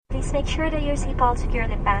please make sure that your seatbelt is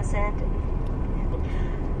securely fastened.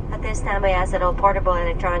 At this time, I ask that all portable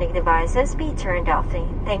electronic devices be turned off.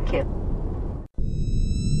 Thank you.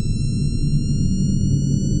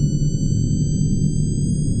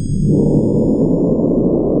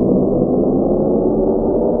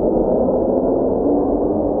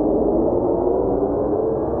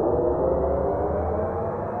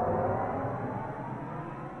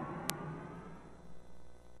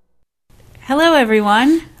 Hello,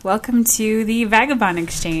 everyone. Welcome to the Vagabond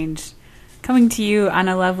Exchange. Coming to you on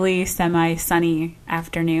a lovely, semi-sunny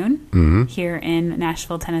afternoon here in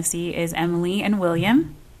Nashville, Tennessee, is Emily and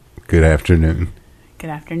William. Good afternoon. Good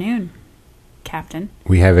afternoon, Captain.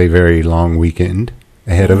 We have a very long weekend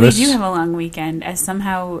ahead of us. We do have a long weekend, as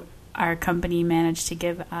somehow our company managed to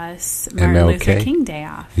give us Martin Luther King Day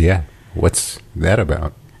off. Yeah. What's that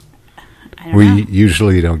about? I don't know.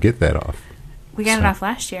 Usually don't get that off. We got it off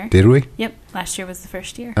last year. Did we? Yep. Last year was the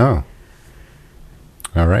first year. Oh.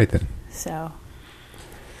 All right, then. So,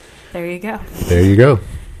 there you go. There you go.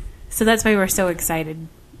 So that's why we're so excited.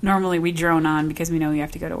 Normally we drone on because we know we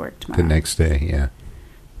have to go to work tomorrow. The next day, yeah.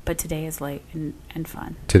 But today is light and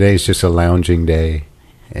fun. Today's just a lounging day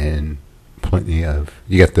and plenty of...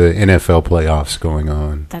 You got the NFL playoffs going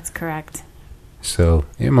on. That's correct. So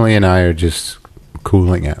Emily and I are just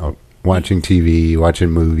cooling out, watching TV,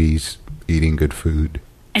 watching movies, eating good food.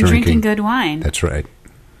 And drinking good wine. That's right.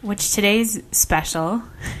 Which today's special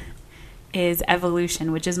is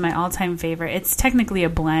Evolution, which is my all-time favorite. It's technically a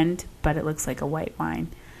blend, but it looks like a white wine.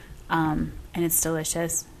 And it's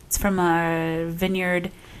delicious. It's from a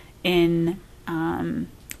vineyard in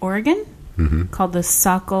Oregon called the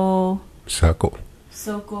Sokol Blosser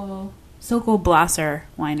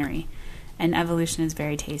Winery. And Evolution is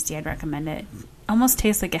very tasty. I'd recommend it. Almost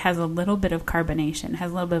tastes like it has a little bit of carbonation. It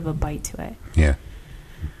has a little bit of a bite to it. Yeah.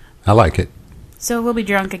 I like it. So we'll be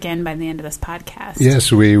drunk again by the end of this podcast.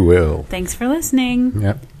 Yes, we will. Thanks for listening.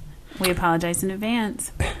 Yep. We apologize in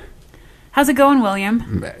advance. How's it going,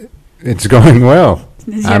 William? It's going well.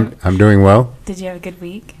 I'm doing well. Did you have a good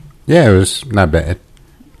week? Yeah, it was not bad.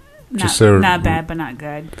 Not bad, but not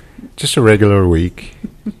good. Just a regular week.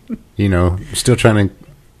 Still trying to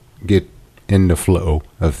get in the flow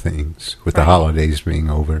of things with the holidays being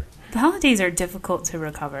over. The holidays are difficult to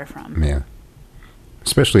recover from. Yeah.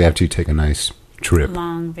 Especially after you take a nice trip.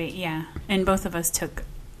 Yeah. And both of us took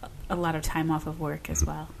a lot of time off of work as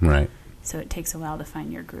well. Right. So it takes a while to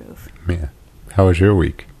find your groove. Yeah. How was your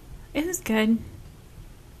week? It was good.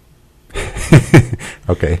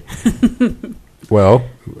 Okay. Well,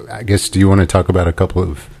 I guess, do you want to talk about a couple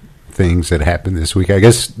of things that happened this week? I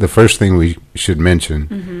guess the first thing we should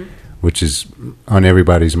mention, which is on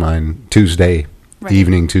everybody's mind, Tuesday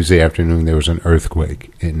afternoon, there was an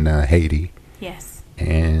earthquake in Haiti. Yes.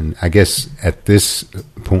 And I guess at this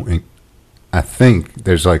point, I think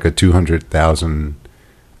there's like a 200,000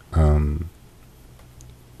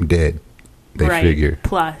 dead, they figure.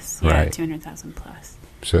 Plus, yeah, 200,000 plus.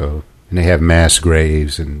 So, and they have mass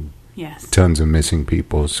graves and tons of missing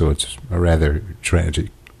people, so it's a rather tragic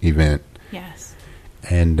event. Yes.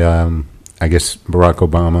 And I guess Barack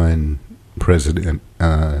Obama and President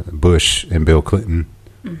Bush and Bill Clinton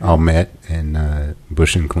all met, and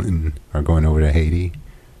Bush and Clinton are going over to Haiti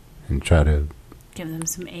and try to give them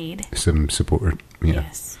some aid, some support.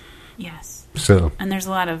 Yes. So, and there's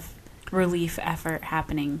a lot of relief effort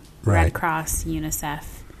happening. Red Cross, UNICEF.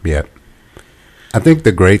 Yeah. I think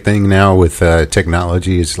the great thing now with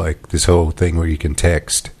technology is like this whole thing where you can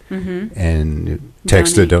text and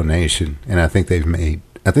text a donation, and I think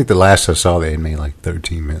the last I saw they had made like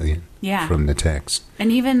 13 million from the text.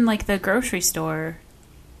 And even like the grocery store,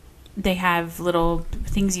 they have little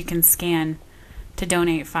things you can scan to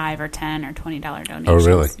donate $5 or $10 or $20 donations. Oh,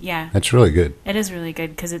 really? Yeah. That's really good. It is really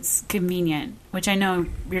good because it's convenient, which I know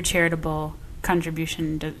your charitable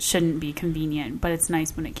contribution shouldn't be convenient, but it's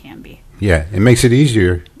nice when it can be. Yeah, it makes it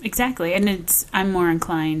easier. Exactly. And I'm more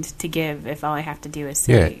inclined to give if all I have to do is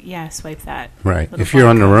say, swipe that. Right. If you're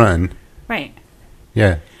on the run. Right.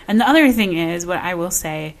 Yeah. And the other thing is, what I will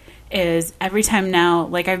say is every time now,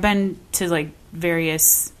 like I've been to like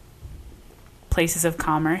various places of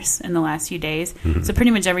commerce in the last few days. So pretty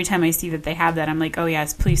much every time I see that they have that, I'm like, oh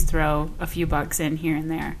yes, please throw a few bucks in here and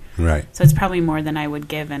there. Right. So it's probably more than I would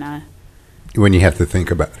give in a... When you have to think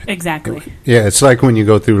about it. Exactly. Yeah, it's like when you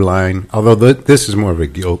go through line, although this is more of a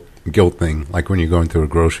guilt thing, like when you're going through a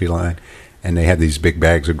grocery line and they have these big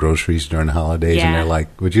bags of groceries during the holidays and they're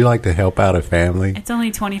like, would you like to help out a family? It's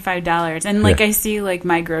only $25. And like I see like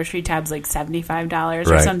my grocery tab's like $75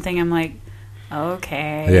 or something. I'm like,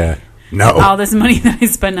 okay. Yeah. No. All this money that I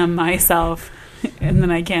spend on myself and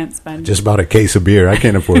then I can't spend. Just bought a case of beer. I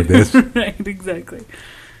can't afford this. Right, exactly.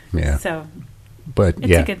 Yeah. So, but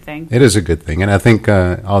it's a good thing. It is a good thing. And I think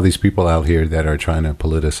all these people out here that are trying to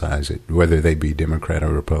politicize it, whether they be Democrat or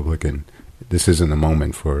Republican, this isn't the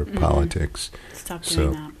moment for politics. Stop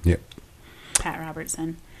doing that. Yep. Pat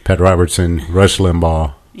Robertson, Rush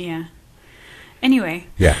Limbaugh. Yeah. Anyway.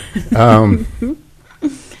 Yeah.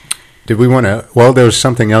 Did we want to... Well, there was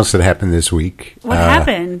something else that happened this week. What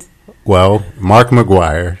happened? Well, Mark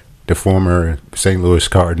Mcgwire, the former St. Louis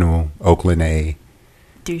Cardinal, Oakland A,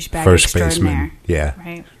 douchebag first baseman,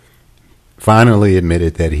 right, finally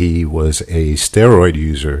admitted that he was a steroid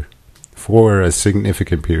user for a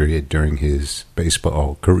significant period during his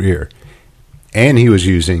baseball career. And he was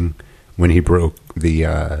using when he broke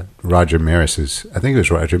the Roger Maris's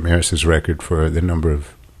record for the number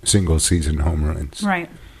of single-season home runs. Right.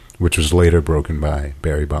 Which was later broken by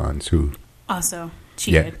Barry Bonds, who... Also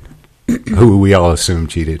cheated. Yeah, who we all assume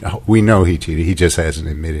cheated. We know he cheated. He just hasn't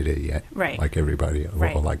admitted it yet. Right. Like everybody,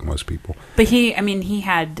 well, like most people. But he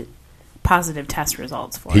had positive test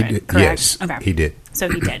results for it, correct? Yes, okay. He did. So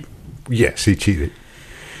he did. Yes, he cheated.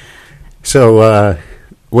 So,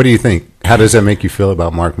 what do you think? How does that make you feel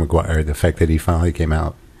about Mark Mcgwire, the fact that he finally came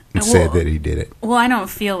out and said that he did it? Well, I don't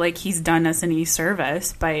feel like he's done us any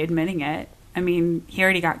service by admitting it. I mean, he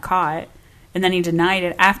already got caught, and then he denied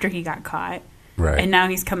it after he got caught. Right. And now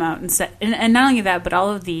he's come out and said, and not only that, but all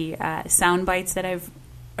of the sound bites that I've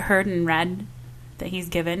heard and read that he's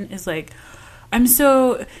given is like, I'm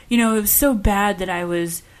so, it was so bad that I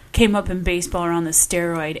came up in baseball around the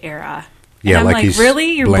steroid era. Yeah, and I'm like,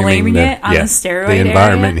 really? You're blaming it on the steroid the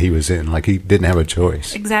environment era? he was in. Like, he didn't have a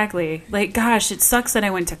choice. Exactly. Like, gosh, it sucks that I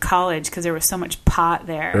went to college because there was so much pot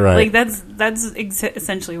there. Right. Like, that's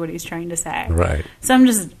essentially what he's trying to say. Right. So I'm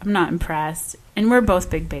not impressed. And we're both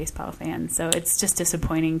big baseball fans, so it's just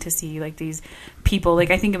disappointing to see, like, these people. Like,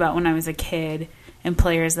 I think about when I was a kid and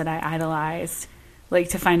players that I idolized, like,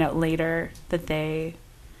 to find out later that they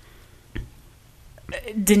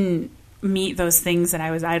didn't meet those things that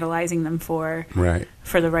I was idolizing them for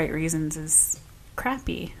the right reasons is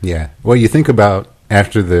crappy. Yeah. Well, you think about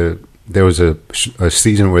after there was a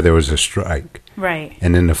season where there was a strike. Right.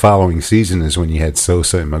 And then the following season is when you had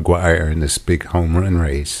Sosa and Mcgwire in this big home run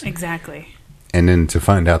race. Exactly. And then to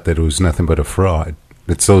find out that it was nothing but a fraud,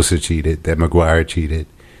 that Sosa cheated, that Mcgwire cheated.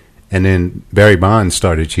 And then Barry Bonds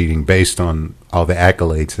started cheating based on all the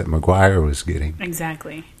accolades that Mcgwire was getting.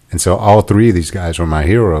 Exactly. And so all three of these guys were my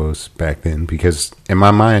heroes back then because in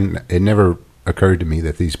my mind, it never occurred to me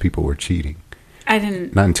that these people were cheating. I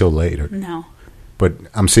didn't. Not until later. No. But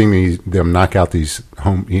I'm seeing them knock out these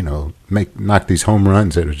knock these home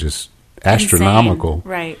runs that are just astronomical.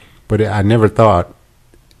 Insane. Right. But I never thought.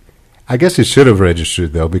 I guess it should have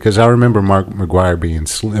registered though, because I remember Mark Mcgwire being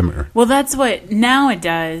slimmer. Well, that's what now it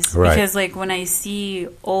does. Right. Because like when I see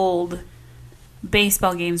old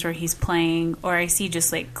baseball games where he's playing, or I see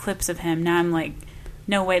just like clips of him, now I'm like,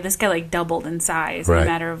 no way, this guy like doubled in size in a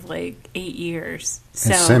matter of like 8 years.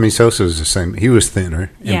 So, and Sammy Sosa was the same. He was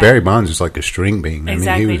thinner, and Barry Bonds was like a string bean.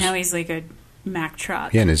 Exactly. I mean, now he's like a Mack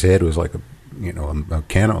truck. Yeah, and his head was like a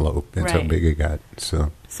cantaloupe. That's how big it got.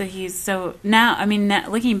 So he's now. I mean,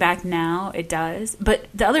 looking back now, it does. But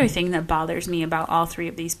the other thing that bothers me about all three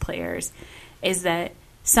of these players is that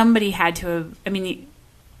somebody had to have. I mean,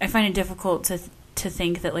 I find it difficult to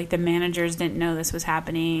think that like the managers didn't know this was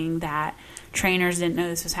happening, that trainers didn't know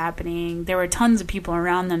this was happening. There were tons of people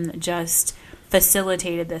around them that just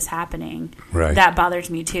facilitated this happening. Right. That bothers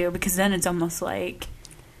me too, because then it's almost like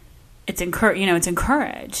it's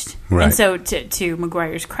encouraged. Right. And so to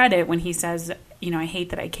Mcgwire's credit, when he says, I hate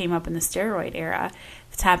that I came up in the steroid era,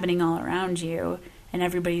 it's happening all around you and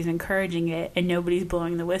everybody's encouraging it and nobody's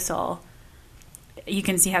blowing the whistle. You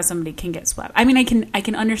can see how somebody can get swept. I mean, I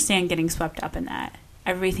can understand getting swept up in that.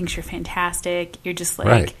 Everybody thinks you're fantastic. You're just like...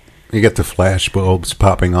 Right. You got the flash bulbs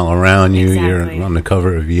popping all around you. Exactly. You're on the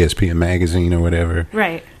cover of ESPN magazine or whatever.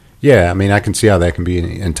 Right. Yeah, I mean, I can see how that can be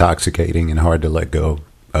intoxicating and hard to let go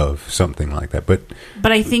of something like that. But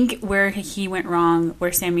I think where he went wrong,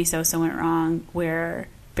 where Sammy Sosa went wrong, where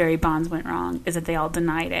Barry Bonds went wrong, is that they all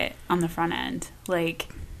denied it on the front end. Like...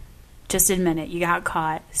 Just admit it. You got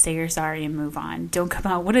caught. Say you're sorry and move on. Don't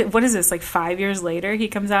come out. What is this? Like 5 years later, he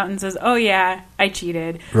comes out and says, "Oh yeah, I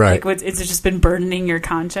cheated." Right. Like, it's just been burdening your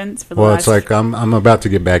conscience for the last. Well, it's like I'm about to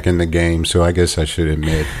get back in the game, so I guess I should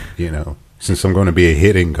admit, since I'm going to be a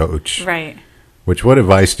hitting coach. Right. What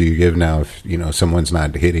advice do you give now if someone's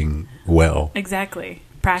not hitting well? Exactly.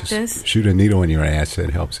 Practice. Just shoot a needle in your ass.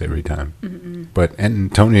 That helps every time. Mm-mm.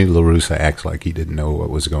 And Tony La Russa acts like he didn't know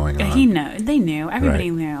what was going on. They knew.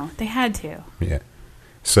 Everybody knew. They had to. Yeah.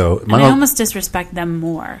 So and I almost disrespect them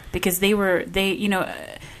more because they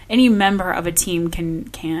any member of a team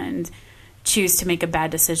can choose to make a bad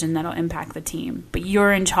decision that'll impact the team, but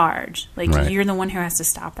you're in charge. Like you're the one who has to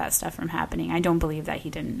stop that stuff from happening. I don't believe that he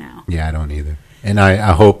didn't know. Yeah, I don't either. And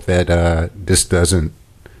I hope that this doesn't.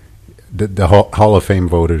 The Hall of Fame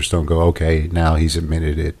voters don't go, okay, now he's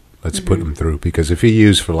admitted it. Let's put him through. Because if he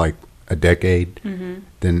used for like a decade,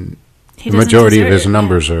 then the majority of his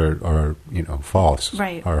numbers are false,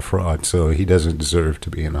 right, are fraud. So he doesn't deserve to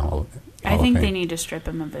be in the Hall of Fame. I think they need to strip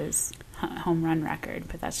him of his home run record,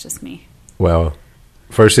 but that's just me. Well,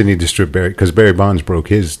 first they need to strip Barry, because Barry Bonds broke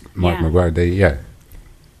his Mark Mcgwire.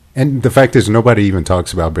 And the fact is, nobody even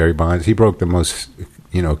talks about Barry Bonds. He broke the most,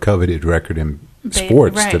 coveted record in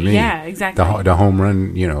sports to me. Yeah, exactly. The home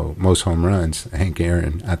run, most home runs. Hank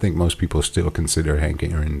Aaron. I think most people still consider Hank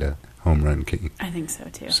Aaron the home run king. I think so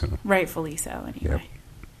too. Rightfully so, anyway. Yep.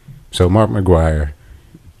 So Mark Mcgwire,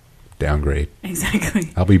 downgrade.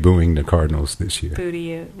 Exactly. I'll be booing the Cardinals this year. Boo to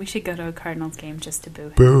you. We should go to a Cardinals game just to boo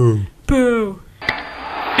him. Boo. Boo.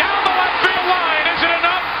 Down the left field line. Is it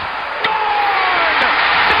enough? Gone! There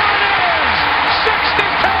it is!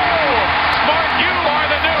 62! Mark, you are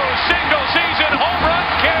the new single-season home run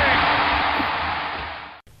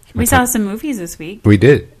king. We saw some movies this week. We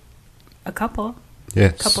did. A couple.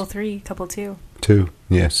 Yes. Couple 3, couple 2. 2,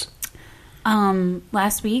 yes.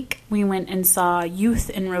 Last week, we went and saw Youth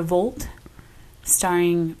in Revolt,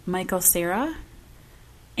 starring Michael Cera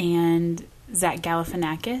and Zach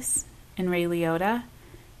Galifianakis and Ray Liotta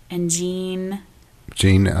and Gene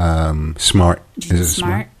Smart. Gene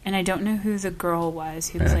Smart. And I don't know who the girl was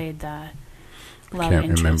who played the love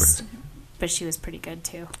interest. Remember. But she was pretty good,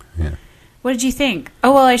 too. Yeah. What did you think?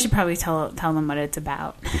 Oh, well, I should probably tell them what it's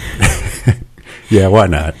about. Yeah, why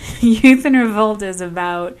not? Youth in Revolt is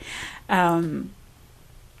about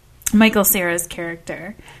Michael Cera's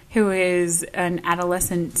character, who is an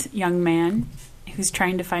adolescent young man who's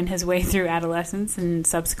trying to find his way through adolescence and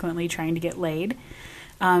subsequently trying to get laid.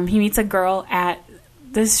 He meets a girl at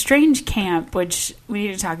this strange camp, which we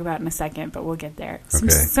need to talk about in a second, but we'll get there.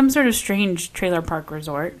 Some sort of strange trailer park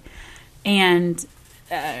resort, and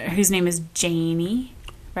whose name is Janie,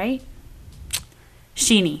 right?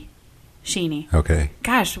 Sheenie. Okay.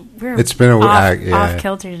 Gosh, it's been off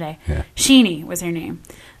kilter today. Yeah. Sheenie was her name.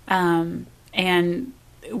 And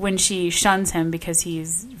when she shuns him because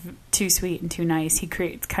he's too sweet and too nice, he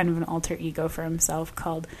creates kind of an alter ego for himself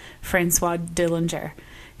called Francois Dillinger,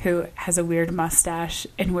 who has a weird mustache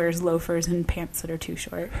and wears loafers and pants that are too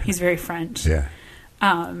short. He's very French. Yeah.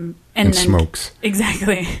 And then smokes.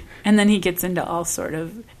 Exactly. And then he gets into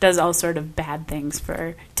does all sort of bad things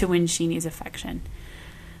to win Sheenie's affection.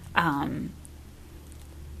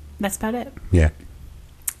 That's about it. Yeah.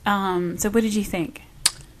 So what did you think?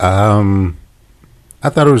 I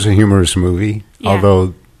thought it was a humorous movie,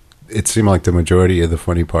 although it seemed like the majority of the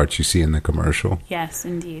funny parts you see in the commercial. Yes,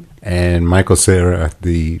 indeed. And Michael Cera,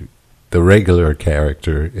 the regular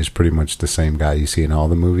character, is pretty much the same guy you see in all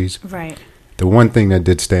the movies. Right. The one thing that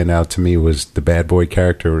did stand out to me was the bad boy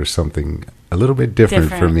character was something a little bit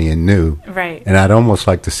different for me and new. Right. And I'd almost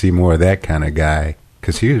like to see more of that kind of guy,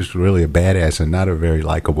 because he was really a badass and not a very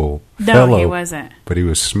likable fellow. No, he wasn't. But he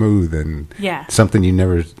was smooth and something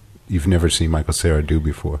you've never seen Michael Cera do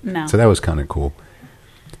before. No. So that was kind of cool.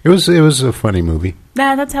 It was a funny movie.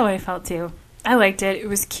 Yeah, that's how I felt too. I liked it. It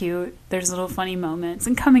was cute. There's little funny moments,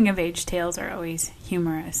 and coming of age tales are always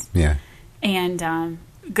humorous. Yeah. And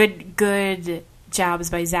good jobs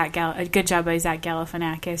by Zach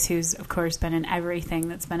Galifianakis, who's of course been in everything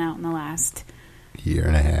that's been out in the last year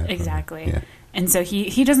and a half. Exactly. Yeah. And so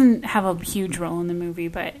he doesn't have a huge role in the movie,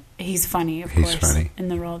 but he's funny, of course, in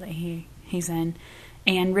the role that he's in.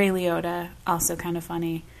 And Ray Liotta, also kind of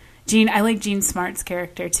funny. I like Gene Smart's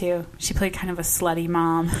character, too. She played kind of a slutty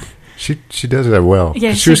mom. She does that well.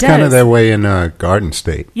 Yeah, she was kind of that way in Garden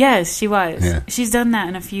State. Yes, she was. Yeah. She's done that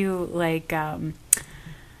in a few,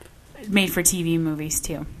 made-for-TV movies,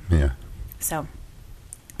 too. Yeah. So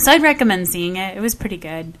I'd recommend seeing it. It was pretty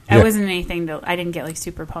good. Yeah. It wasn't anything I didn't get,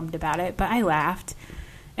 super pumped about it, but I laughed.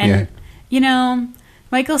 And,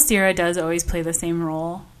 Michael Cera does always play the same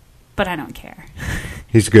role, but I don't care.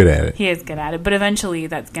 He's good at it. He is good at it, but eventually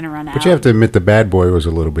that's going to run out. But you have to admit the bad boy was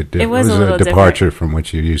a little bit different. It was a little departure different from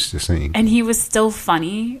what you're used to seeing. And he was still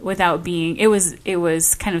funny without being... It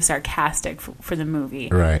was kind of sarcastic for the movie.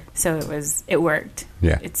 Right. So it worked.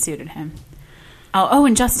 Yeah. It suited him. Oh,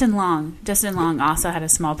 and Justin Long. Justin Long also had a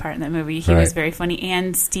small part in that movie. He was very funny.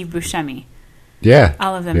 And Steve Buscemi. Yeah.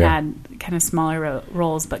 All of them had kind of smaller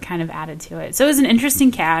roles, but kind of added to it. So it was an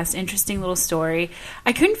interesting cast, interesting little story.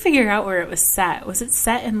 I couldn't figure out where it was set. Was it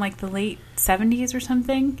set in like the late 70s or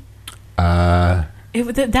something? That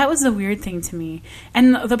was the weird thing to me.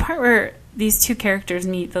 And the part where these two characters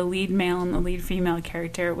meet, the lead male and the lead female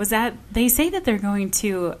character, was that they say that they're going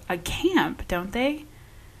to a camp, don't they?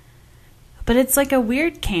 But it's like a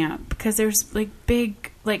weird camp because there's like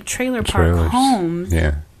big like trailer park homes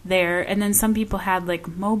there, and then some people had like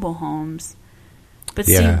mobile homes. But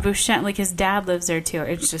Steve Buscemi, like his dad lives there too.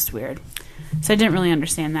 It's just weird. So I didn't really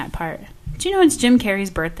understand that part. Do you know it's Jim Carrey's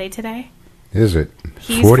birthday today? Is it?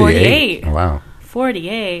 He's 48. Oh, wow.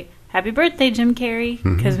 48. Happy birthday, Jim Carrey,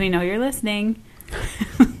 because we know you're listening.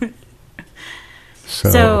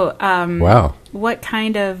 So, wow. What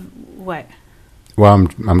kind of what? Well,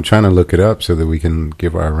 I'm trying to look it up so that we can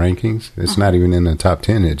give our rankings. It's not even in the top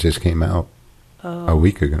 10. It just came out a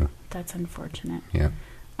week ago. That's unfortunate. Yeah.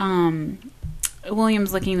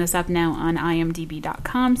 William's looking this up now on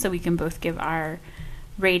imdb.com, so we can both give our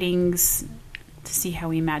ratings to see how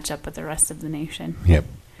we match up with the rest of the nation. Yep.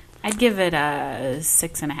 I'd give it a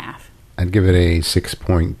 6.5. I'd give it a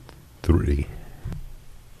 6.3.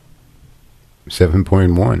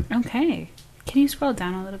 7.1. Okay. Can you scroll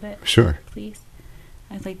down a little bit? Sure. Please.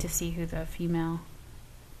 I'd like to see who the female...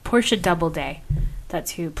 Portia Doubleday.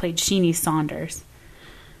 That's who played Sheenie Saunders.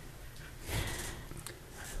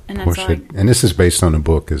 And that's Portia, and this is based on a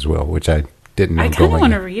book as well, which I didn't know. I kind of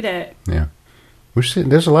want to read it. Yeah.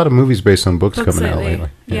 There's a lot of movies based on books coming out lately.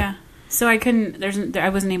 Yeah. So I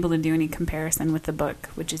wasn't able to do any comparison with the book,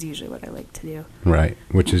 which is usually what I like to do. Right.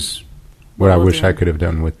 Which is what I wish I could have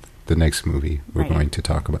done with the next movie we're going to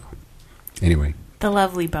talk about. Anyway. The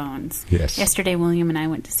Lovely Bones. Yes. Yesterday, William and I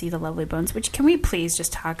went to see The Lovely Bones, which can we please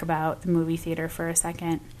just talk about the movie theater for a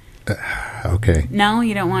second? Okay. No,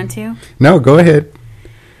 you don't want to? No, go ahead.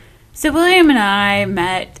 So William and I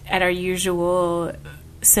met at our usual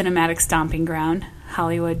cinematic stomping ground,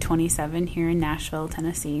 Hollywood 27, here in Nashville,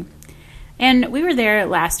 Tennessee. And we were there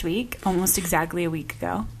last week, almost exactly a week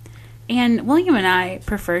ago. And William and I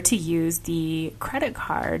prefer to use the credit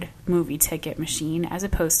card movie ticket machine as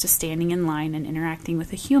opposed to standing in line and interacting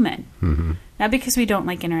with a human. Mm-hmm. Not because we don't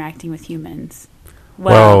like interacting with humans.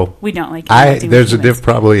 Well, we don't like interacting with humans. There's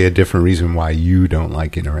probably a different reason why you don't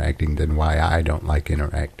like interacting than why I don't like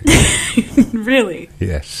interacting. Really?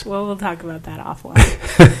 Yes. Well, we'll talk about that offline.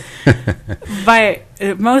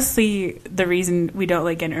 But mostly the reason we don't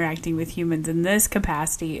like interacting with humans in this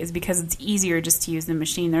capacity is because it's easier just to use the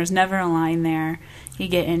machine. There's never a line there. You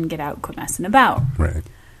get in, get out, quit messing about. Right.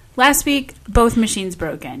 Last week, both machines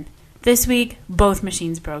broken. This week, both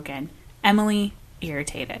machines broken. Emily,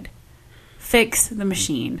 irritated. Fix the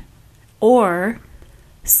machine. Or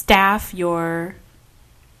staff your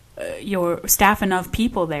staff enough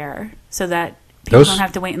people there so that people don't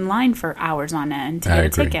have to wait in line for hours on end to get a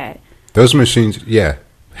ticket. Those machines,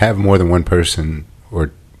 have more than one person.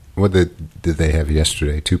 Or what did they have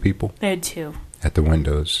yesterday? 2 people? They had 2. At the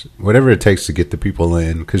windows. Whatever it takes to get the people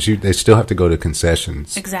in, because they still have to go to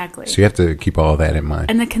concessions. Exactly. So you have to keep all that in mind.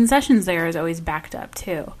 And the concessions there is always backed up,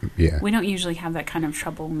 too. Yeah. We don't usually have that kind of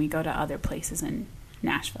trouble when we go to other places in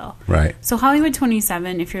Nashville. Right. So Hollywood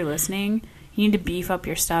 27, if you're listening, you need to beef up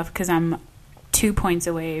your stuff, because I'm 2 points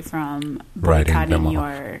away from boycotting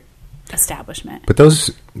your establishment. But those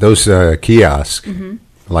kiosks,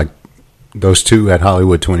 like those 2 at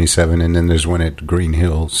Hollywood 27, and then there's one at Green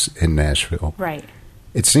Hills in Nashville. Right.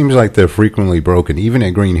 It seems like they're frequently broken, even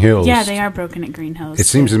at Green Hills. Yeah, they are broken at Green Hills. It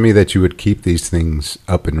seems to me that you would keep these things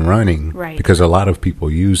up and running, right? Because a lot of people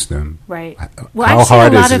use them. Right. Well,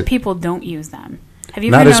 actually, a lot of people don't use them. Have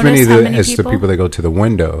you not ever as many noticed as the people that go to the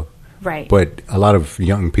window, right? But a lot of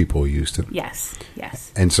young people use them. Yes.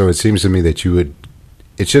 Yes. And so it seems to me that you would.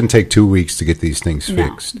 It shouldn't take 2 weeks to get these things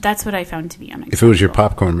fixed. That's what I found to be unacceptable. If it was your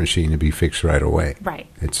popcorn machine, it'd be fixed right away. Right.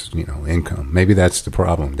 It's, income. Maybe that's the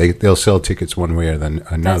problem. They'll sell tickets one way or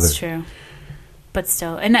another. That's true. But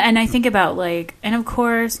still. And I think about, and of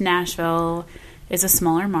course, Nashville is a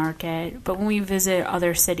smaller market. But when we visit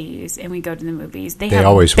other cities and we go to the movies, they have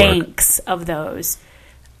always banks of those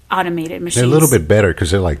automated machines. They're a little bit better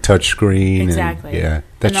because they're like touchscreen. Exactly. And,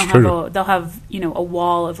 that's true. They'll have a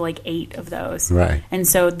wall of 8 of those. Right. And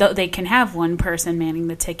so they can have one person manning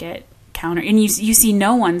the ticket counter, and you see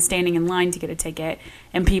no one standing in line to get a ticket,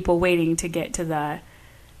 and people waiting to get to the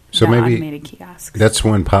automated kiosks. That's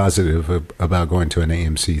one positive about going to an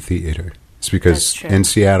AMC theater. It's because in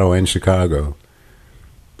Seattle and Chicago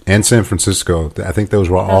and San Francisco, I think those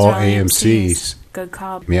were all AMCs. Good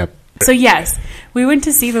call. Yep. So yes, we went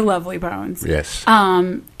to see The Lovely Bones. Yes.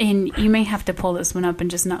 And you may have to pull this one up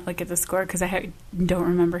and just not look at the score because I don't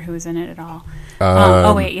remember who was in it at all.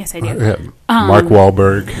 Oh wait, yes I do. Mark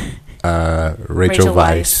Wahlberg, Rachel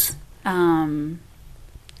Weisz,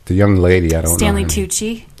 the young lady. I don't Stanley know.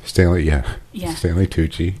 Tucci. Stanley, yeah. Stanley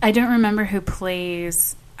Tucci. I don't remember who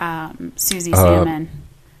plays Susie Salmon.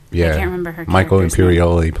 Yeah. I can't remember her. Michael character's name.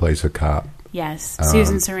 Imperioli plays a cop. Yes,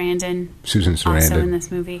 Susan Sarandon. Also in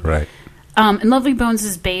this movie. Right. And Lovely Bones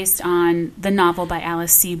is based on the novel by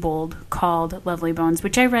Alice Sebold called Lovely Bones,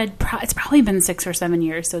 which I read. It's probably been 6 or 7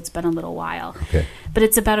 years, so it's been a little while. Okay. But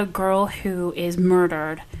it's about a girl who is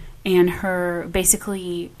murdered, and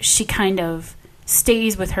she kind of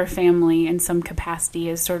stays with her family in some capacity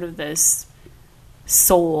as sort of this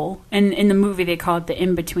soul. And in the movie, they call it the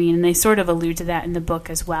in-between, and they sort of allude to that in the book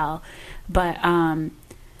as well. But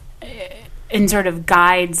and sort of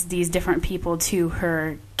guides these different people to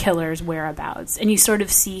her killer's whereabouts. And you sort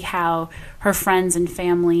of see how her friends and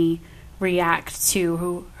family react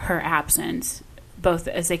to her absence, both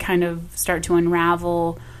as they kind of start to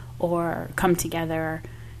unravel or come together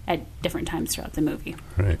at different times throughout the movie.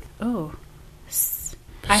 Right. Oh,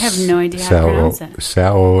 I have no idea how to pronounce it.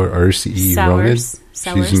 Saoirse Ronan.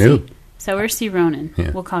 She's new. Saoirse Ronan.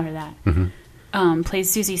 Yeah. We'll call her that. Mm-hmm.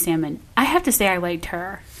 Plays Susie Salmon. I have to say I liked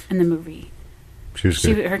her in the movie. She was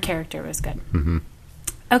good. Her character was good. Mm-hmm.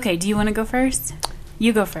 Okay, do you want to go first?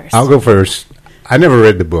 You go first. I'll go first. I never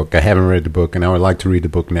read the book. I haven't read the book, and I would like to read the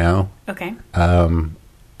book now. Okay.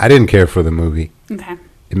 I didn't care for the movie. Okay.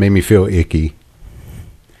 It made me feel icky.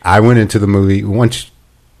 I went into the movie once.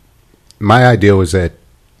 My idea was that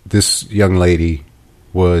this young lady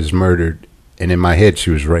was murdered, and in my head she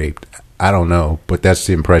was raped. I don't know, but that's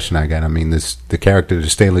the impression I got. I mean, the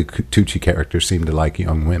Stanley Tucci character seemed to like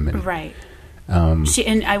young women. Right.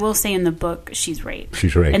 And I will say in the book, she's raped.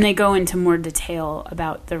 She's raped. And they go into more detail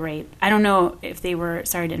about the rape. I don't know if they were,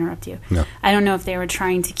 sorry to interrupt you. No. I don't know if they were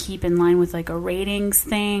trying to keep in line with like a ratings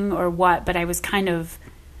thing or what, but I was kind of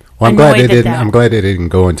I'm glad they didn't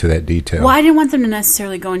go into that detail. Well, I didn't want them to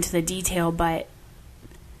necessarily go into the detail, but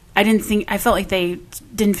I felt like they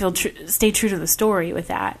didn't stay true to the story with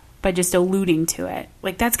that by just alluding to it.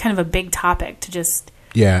 Like that's kind of a big topic to just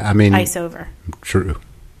ice over. True.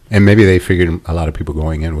 And maybe they figured a lot of people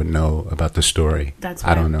going in would know about the story. That's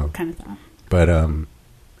what I don't know. Kind of thought. But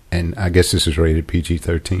and I guess this is rated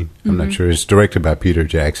PG-13. I'm not sure. It's directed by Peter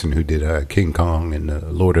Jackson, who did King Kong and the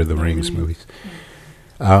Lord of the Rings movies.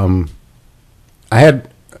 I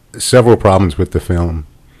had several problems with the film.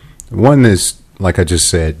 One is, like I just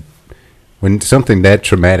said, when something that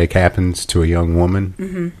traumatic happens to a young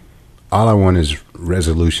woman, all I want is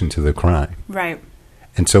resolution to the crime. Right.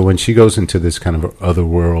 And so when she goes into this kind of other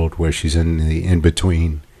world where she's in the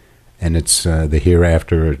in-between and it's the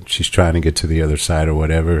hereafter, she's trying to get to the other side or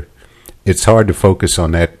whatever, it's hard to focus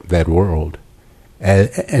on that world.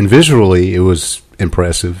 And visually, it was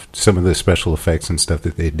impressive, some of the special effects and stuff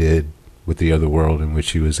that they did with the other world in which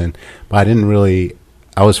she was in. But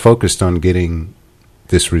I was focused on getting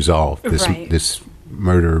this resolved, this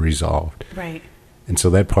murder resolved. Right. And so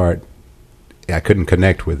that part, I couldn't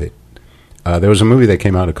connect with it. There was a movie that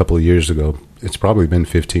came out a couple of years ago. It's probably been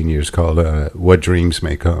 15 years called What Dreams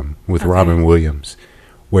May Come with Robin Williams,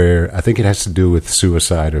 where I think it has to do with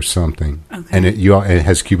suicide or something. Okay. And it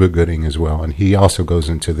has Cuba Gooding as well. And he also goes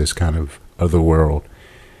into this kind of other world.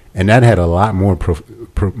 And that had a lot more,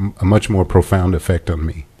 a much more profound effect on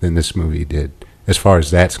me than this movie did, as far as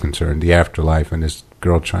that's concerned, the afterlife and this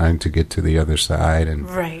girl trying to get to the other side. And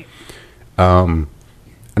right.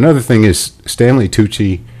 Another thing is Stanley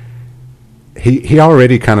Tucci. He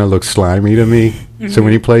already kind of looks slimy to me. So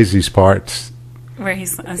when he plays these parts, where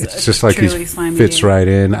it's just like he fits right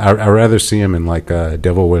in. I rather see him in like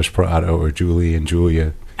Devil Wears Prada or Julie and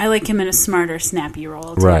Julia. I like him in a smarter, snappy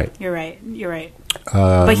role. Too. Right. You're right.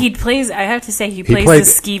 But he plays. I have to say, he plays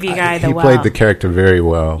the skeevy guy. He played the character very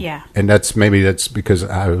well. Yeah. And that's because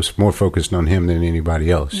I was more focused on him than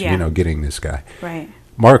anybody else. Yeah. Getting this guy. Right.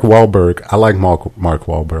 Mark Wahlberg. I like Mark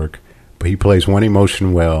Wahlberg, but he plays one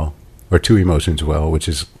emotion well. Or two emotions well, which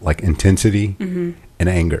is like intensity and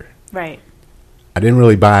anger. Right. I didn't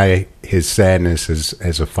really buy his sadness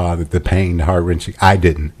as a father, the pain, the heart-wrenching. I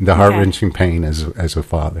didn't. The heart-wrenching pain as a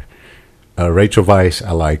father. Rachel Weisz,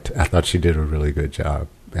 I liked. I thought she did a really good job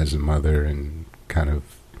as a mother and kind of,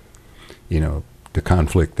 the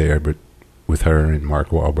conflict there, but with her and Mark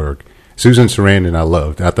Wahlberg. Susan Sarandon, I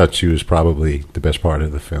loved. I thought she was probably the best part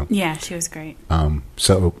of the film. Yeah, she was great.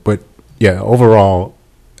 Overall,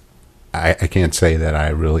 I can't say that I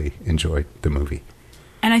really enjoyed the movie.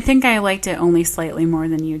 And I think I liked it only slightly more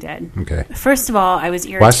than you did. Okay. First of all, I was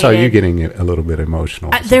irritated. Well, I saw you getting a little bit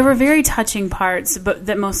emotional. There were very touching parts, but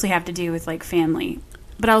that mostly have to do with like family.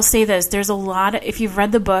 But I'll say this: there's a lot of, if you've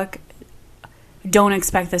read the book, don't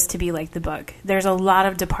expect this to be like the book. There's a lot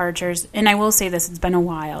of departures, and I will say this: it's been a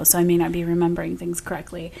while, so I may not be remembering things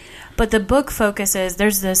correctly. But the book focuses.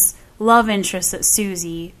 There's this love interest that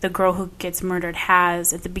Susie, the girl who gets murdered,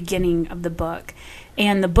 has at the beginning of the book,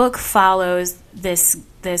 and the book follows this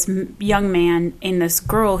young man and this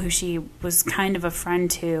girl who she was kind of a friend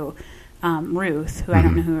to, Ruth, who I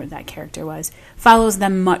don't know who that character was, follows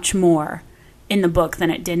them much more in the book than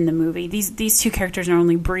it did in the movie. These two characters are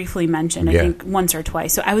only briefly mentioned, I think, once or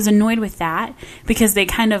twice. So I was annoyed with that because they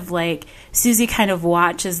kind of like, Susie kind of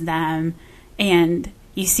watches them and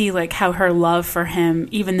you see like how her love for him,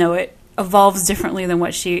 even though it evolves differently than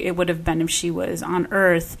what it would have been if she was on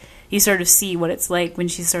Earth, you sort of see what it's like when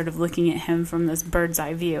she's sort of looking at him from this bird's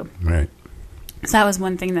eye view. Right. So that was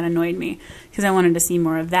one thing that annoyed me because I wanted to see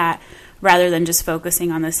more of that rather than just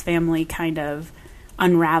focusing on this family kind of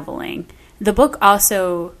unraveling. The book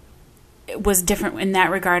also was different in that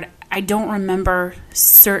regard. I don't remember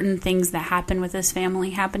certain things that happen with this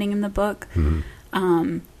family happening in the book.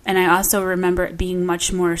 And I also remember it being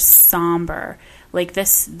much more somber. Like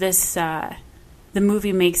the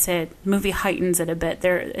movie heightens it a bit.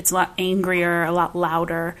 It's a lot angrier, a lot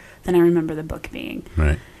louder than I remember the book being.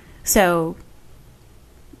 Right. So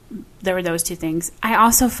there were those two things. I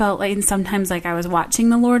also felt like sometimes like I was watching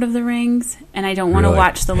The Lord of the Rings, and I don't want to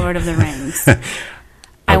watch The Lord of the Rings.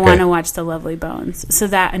 I want to watch The Lovely Bones. So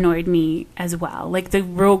that annoyed me as well. Like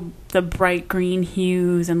the bright green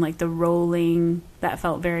hues and like the rolling, that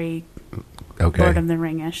felt very Lord of the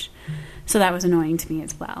Ring-ish. So that was annoying to me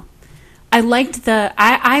as well. I liked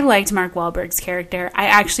I liked Mark Wahlberg's character. I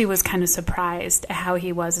actually was kind of surprised at how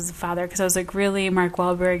he was as a father because I was like, really, Mark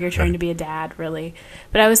Wahlberg, you're trying to be a dad, really?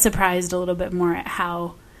 But I was surprised a little bit more at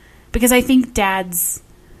how, because I think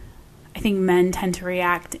men tend to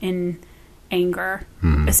react in anger,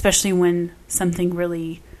 especially when something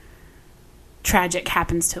really tragic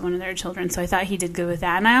happens to one of their children. So I thought he did good with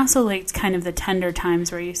that. And I also liked kind of the tender times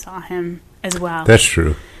where you saw him as well. That's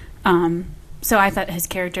true. So I thought his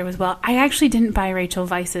character was well. I actually didn't buy Rachel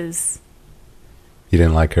Weisz's. You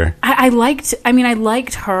didn't like her? I liked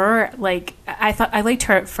her. Like I liked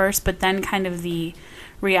her at first, but then kind of the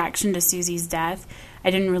reaction to Susie's death,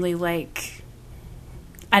 I didn't really like.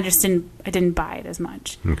 I didn't buy it as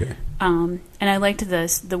much. Okay. And I liked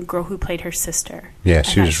the girl who played her sister. Yeah,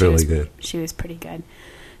 she was really good. She was pretty good.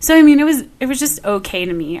 So I mean, it was just okay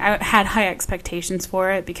to me. I had high expectations for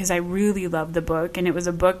it because I really loved the book, and it was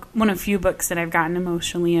one of few books that I've gotten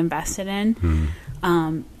emotionally invested in.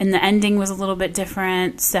 And the ending was a little bit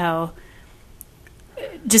different, so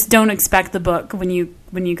just don't expect the book when you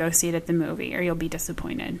go see it at the movie, or you'll be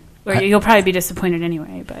disappointed. Or you'll probably be disappointed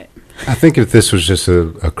anyway. But I think if this was just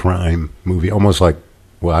a crime movie, almost like,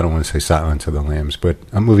 well, I don't want to say Silence of the Lambs, but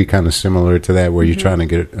a movie kind of similar to that where you're trying to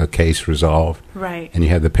get a case resolved. Right. And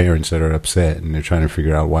you have the parents that are upset and they're trying to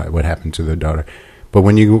figure out what happened to their daughter. But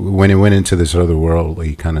when it went into this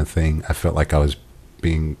otherworldly kind of thing, I felt like I was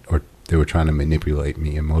they were trying to manipulate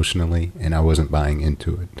me emotionally, and I wasn't buying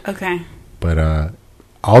into it. Okay. But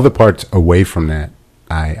all the parts away from that,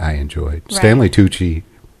 I enjoyed. Right. Stanley Tucci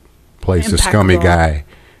plays the scummy guy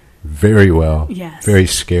very well. Yes. Very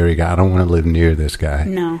scary guy. I don't want to live near this guy.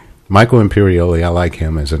 No. Michael Imperioli, I like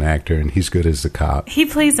him as an actor, and he's good as the cop. He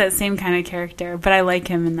plays that same kind of character, but I like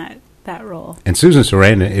him in that role. And Susan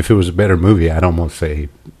Sarandon, if it was a better movie, I'd almost say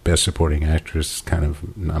Best Supporting Actress kind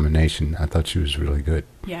of nomination. I thought she was really good.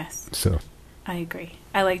 Yes. So I agree.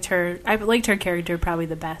 I liked her character probably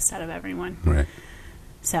the best out of everyone. Right.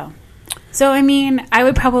 So I mean, I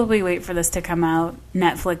would probably wait for this to come out,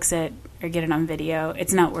 Netflix it, or get it on video.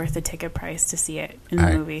 It's not worth the ticket price to see it in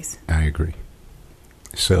the movies. I agree.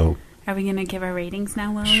 So, are we going to give our ratings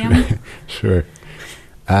now, William? Sure.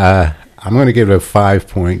 I'm going to give it a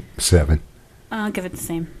 5.7. I'll give it the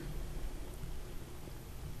same.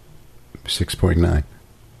 6.9.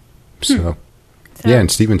 So, yeah,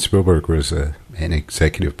 and Steven Spielberg was an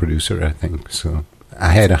executive producer, I think. So, I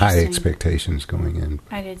had high expectations going in.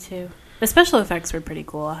 I did too. The special effects were pretty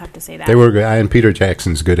cool, I'll have to say that. They were good, and Peter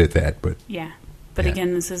Jackson's good at that. But yeah. But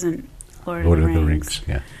again, this isn't Lord of the Rings.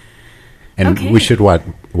 Yeah. And we should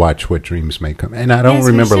watch What Dreams May Come. And I don't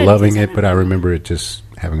remember loving it, but I remember it just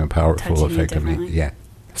having a powerful effect on me. Yeah.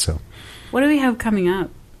 So, what do we have coming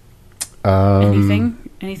up?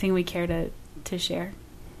 Anything we care to share?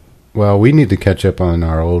 Well, we need to catch up on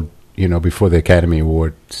our old, before the Academy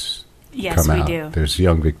Awards Yes, come we out. do. There's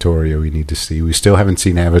Young Victoria we need to see. We still haven't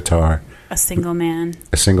seen Avatar. A Single Man.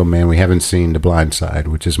 A Single Man. We haven't seen The Blind Side,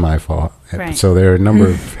 which is my fault. Right. So there are a number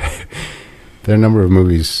of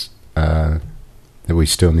movies that we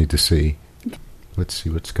still need to see. Let's see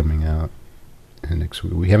what's coming out next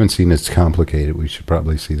week. We haven't seen It's Complicated. We should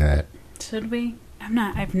probably see that. Should we?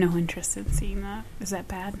 I have no interest in seeing that. Is that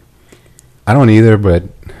bad? I don't either, but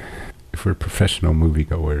if we're professional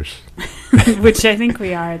moviegoers. Which I think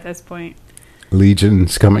we are at this point.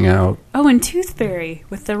 Legion's coming out. Oh, and Tooth Fairy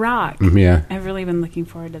with The Rock. Yeah. I've really been looking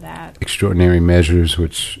forward to that. Extraordinary Measures,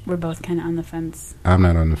 which... We're both kind of on the fence. I'm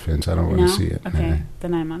not on the fence. I don't want to see it. Okay, Nah.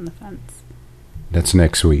 then I'm on the fence. That's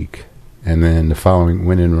next week. And then the following,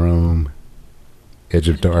 When in Rome, Edge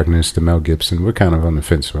of Darkness, the Mel Gibson. We're kind of on the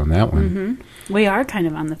fence on that one. Mm-hmm. We are kind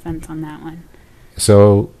of on the fence on that one.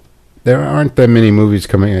 So there aren't that many movies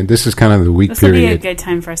coming in. This is kind of the week This period. will be a good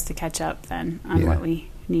time for us to catch up then on what we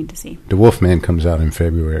need to see. The Wolfman comes out in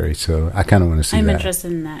February, so I kind of want to see that. I'm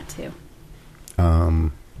interested in that too.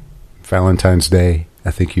 Valentine's Day,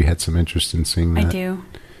 I think you had some interest in seeing that. I do.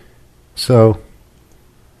 So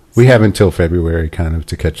we have until February kind of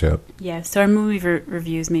to catch up. Yeah, so our movie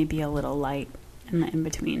reviews may be a little light in the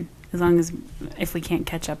in-between, as long as if we can't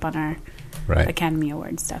catch up on our Academy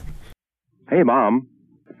Award stuff. Hey, Mom.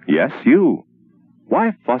 Yes, you.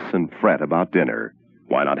 Why fuss and fret about dinner?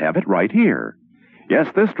 Why not have it right here? Yes,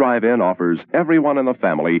 this drive-in offers everyone in the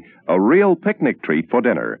family a real picnic treat for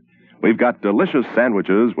dinner. We've got delicious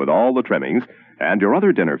sandwiches with all the trimmings and your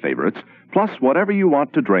other dinner favorites, plus whatever you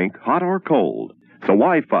want to drink, hot or cold. So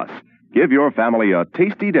why fuss? Give your family a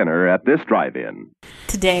tasty dinner at this drive-in.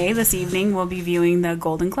 Today, this evening, we'll be viewing the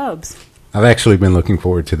Golden Globes. I've actually been looking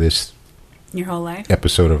forward to this your whole life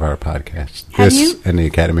episode of our podcast. Have this you? And the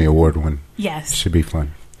Academy Award one. Yes. Should be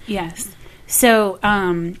fun. Yes. So,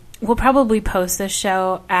 we'll probably post this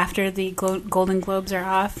show after the Golden Globes are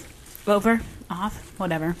off,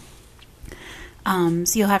 whatever. So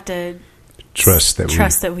you'll have to trust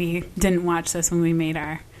that we didn't watch this when we made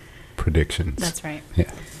our predictions. That's right.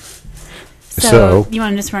 Yeah. So you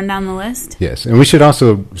want to just run down the list? Yes, and we should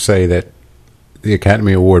also say that the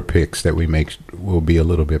Academy Award picks that we make will be a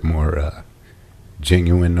little bit more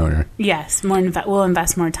genuine, or yes, we'll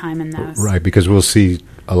invest more time in those, right? Because we'll see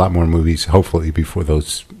a lot more movies, hopefully, before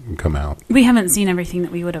those come out. We haven't seen everything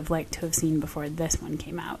that we would have liked to have seen before this one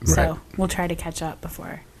came out, right. So we'll try to catch up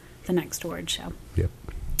before the next award show. Yep.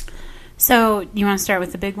 So you want to start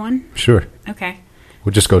with the big one? Sure. Okay.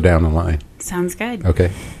 We'll just go down the line. Sounds good.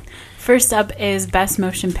 Okay. First up is Best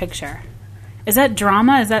Motion Picture. Is that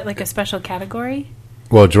drama? Is that like a special category?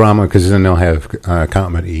 Well, drama, because then they'll have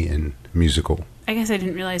comedy and musical. I guess I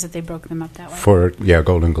didn't realize that they broke them up that way. For,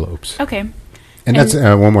 Golden Globes. Okay. And that's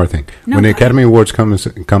one more thing. When the Academy Awards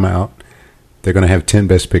come out, they're going to have 10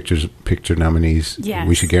 Best Picture nominees. Yes.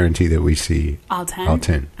 We should guarantee that we see all 10. All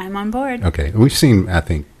 10. I'm on board. Okay. We've seen, I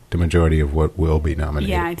think, the majority of what will be nominated.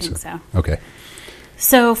 Yeah, I think so. Okay.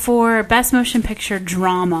 So for Best Motion Picture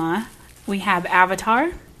Drama, we have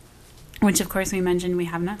Avatar, which of course we mentioned we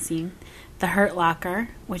have not seen. The Hurt Locker,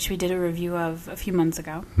 which we did a review of a few months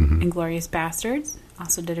ago. Mm-hmm. Inglourious Bastards,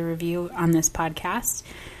 also did a review on this podcast.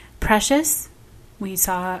 Precious, we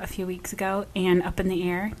saw a few weeks ago. And Up in the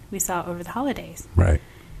Air, we saw over the holidays. Right.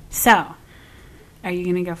 So, are you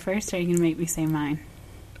going to go first, or are you going to make me say mine?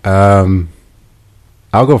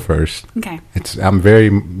 I'll go first. Okay. I'm very,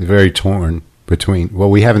 very torn between... Well,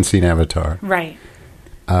 we haven't seen Avatar. Right.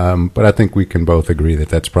 But I think we can both agree that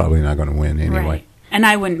that's probably not going to win anyway. Right. And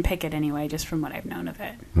I wouldn't pick it anyway, just from what I've known of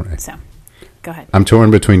it. Right. So, go ahead. I'm torn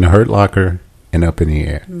between The Hurt Locker and Up in the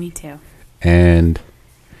Air. Me too. And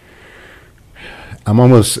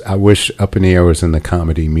I wish Up in the Air was in the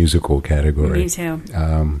comedy musical category. Me too.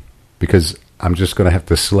 Because I'm just going to have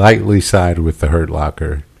to slightly side with The Hurt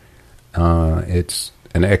Locker. It's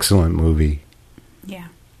an excellent movie. Yeah.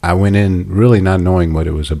 I went in really not knowing what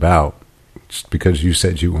it was about. Just because you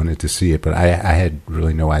said you wanted to see it, but I had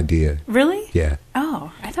really no idea. Really? Yeah.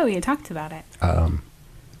 Oh, I thought we had talked about it.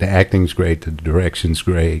 The acting's great. The direction's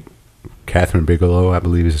great. Catherine Bigelow, I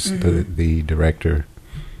believe, is the director.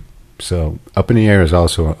 So Up in the Air is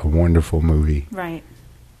also a wonderful movie. Right.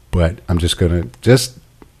 But I'm just going to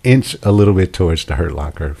inch a little bit towards The Hurt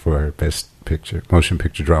Locker for Best Picture, Motion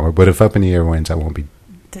Picture Drama. But if Up in the Air wins, I won't be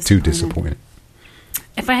too disappointed.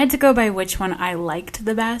 If I had to go by which one I liked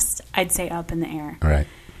the best, I'd say Up in the Air. All right.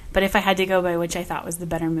 But if I had to go by which I thought was the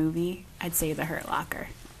better movie, I'd say The Hurt Locker.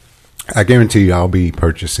 I guarantee you I'll be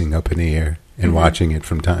purchasing Up in the Air and watching it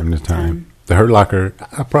from time to time. The Hurt Locker,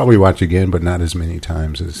 I'll probably watch again, but not as many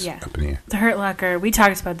times as Yeah. Up in the Air. The Hurt Locker, we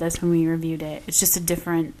talked about this when we reviewed it. It's just a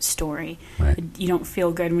different story. Right. You don't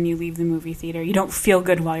feel good when you leave the movie theater. You don't feel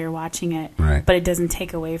good while you're watching it. Right. But it doesn't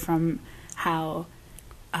take away from how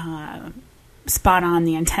spot on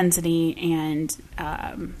the intensity and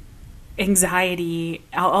anxiety,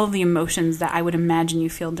 all the emotions that I would imagine you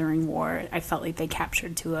feel during war. I felt like they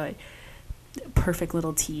captured to a perfect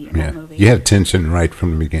little T in that movie. You have tension right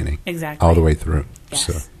from the beginning. Exactly. All the way through.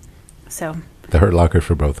 Yes. So The Hurt Locker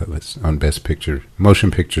for both of us on Best Picture,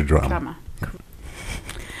 Motion Picture Drama.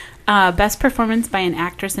 Best performance by an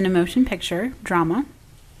actress in a motion picture, drama.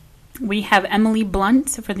 We have Emily Blunt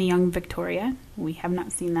for The Young Victoria. We have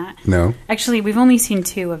not seen that. No. Actually, we've only seen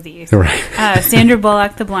 2 of these. Right. Sandra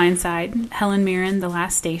Bullock, The Blind Side. Helen Mirren, The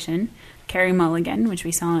Last Station. Carrie Mulligan, which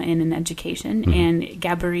we saw in An Education. Mm-hmm. And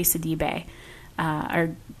Gabori Sidibe.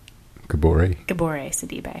 Or Gabori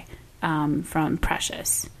Sidibe from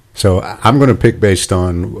Precious. So I'm going to pick based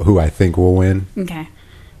on who I think will win. Okay.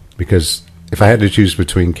 Because if I had to choose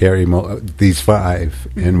between these 5,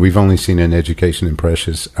 and we've only seen An Education and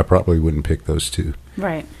Precious, I probably wouldn't pick those 2.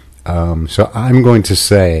 Right. So I'm going to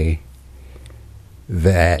say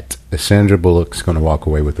that Sandra Bullock's going to walk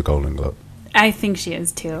away with the Golden Globe. I think she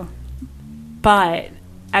is too. But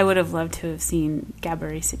I would have loved to have seen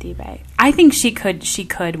Gabori Sidibe. I think she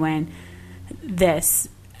could win this.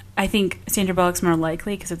 I think Sandra Bullock's more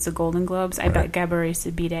likely because it's the Golden Globes. I bet Gabori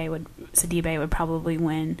Sidibe would probably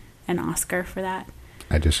win an Oscar for that.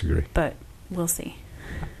 I disagree. But we'll see.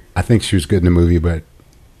 I think she was good in the movie, but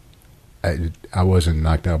I wasn't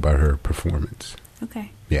knocked out by her performance.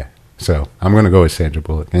 Okay. Yeah. So I'm going to go with Sandra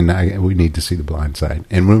Bullock. And we need to see The Blind Side.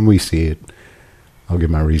 And when we see it, I'll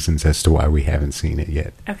give my reasons as to why we haven't seen it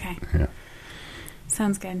yet. Okay. Yeah.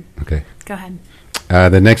 Sounds good. Okay. Go ahead.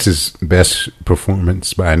 The next is Best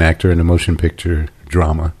Performance by an Actor in a Motion Picture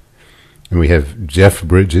Drama. And we have Jeff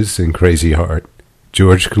Bridges in Crazy Heart,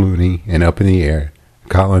 George Clooney in Up in the Air,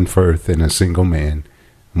 Colin Firth in A Single Man,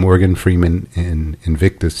 Morgan Freeman in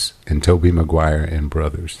Invictus, and Tobey Maguire in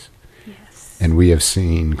Brothers. Yes. And we have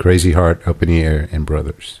seen Crazy Heart, Up in the Air, and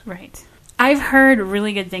Brothers. Right. I've heard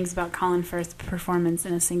really good things about Colin Firth's performance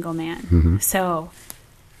in A Single Man. Mm-hmm. So,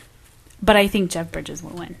 but I think Jeff Bridges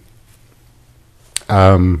will win.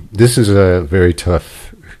 This is a very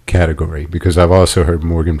tough category because I've also heard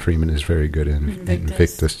Morgan Freeman is very good in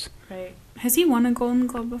Invictus. Right. Has he won a Golden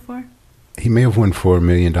Globe before? He may have won for $1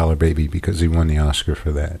 Million Baby because he won the Oscar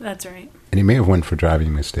for that. That's right. And he may have won for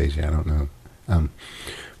Driving Miss Daisy. I don't know.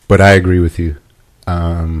 But I agree with you.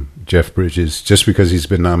 Jeff Bridges, just because he's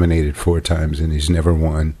been nominated 4 times and he's never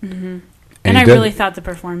won. Mm-hmm. And I really thought the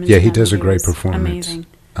performance. Yeah, he does a great performance.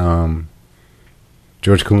 Amazing.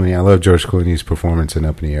 George Clooney, I love George Clooney's performance in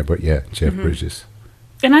Up in the Air, but yeah, Jeff Bridges.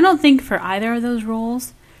 And I don't think for either of those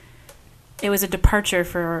roles, it was a departure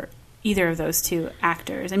for either of those 2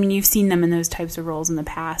 actors. I mean, you've seen them in those types of roles in the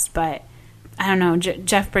past, but I don't know.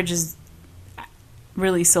 Jeff Bridges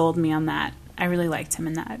really sold me on that. I really liked him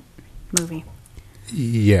in that movie.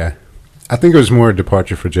 Yeah. I think it was more a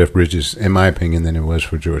departure for Jeff Bridges, in my opinion, than it was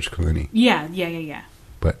for George Clooney. Yeah.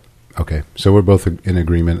 But, okay. So we're both in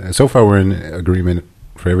agreement. So far, we're in agreement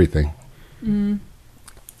for everything. Mm.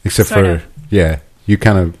 Except sort for, of. yeah, you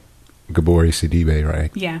kind of Gabori Sidibe,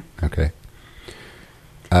 right? Yeah. Okay.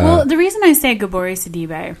 Well, the reason I say Gabori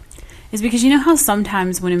Sidibe is because you know how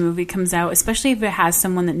sometimes when a movie comes out, especially if it has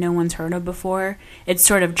someone that no one's heard of before, it's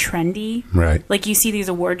sort of trendy. Right. Like you see these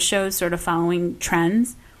award shows sort of following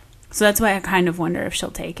trends. So that's why I kind of wonder if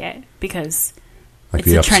she'll take it because like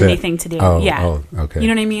it's a trendy thing to do. Oh, yeah. Oh, okay. You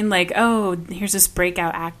know what I mean? Like, oh, here's this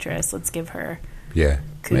breakout actress. Let's give her. Yeah,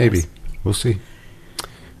 kudos. maybe. We'll see.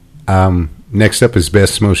 Next up is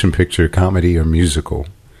Best Motion Picture Comedy or Musical.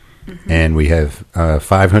 Mm-hmm. And we have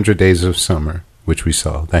 500 Days of Summer, which we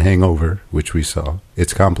saw. The Hangover, which we saw.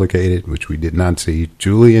 It's Complicated, which we did not see.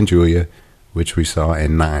 Julie and Julia, which we saw.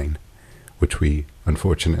 And 9, which we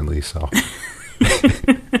unfortunately saw.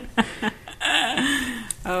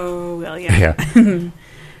 Oh, well, yeah.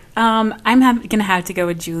 I'm going to have to go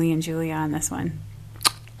with Julie and Julia on this one.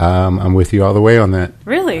 I'm with you all the way on that.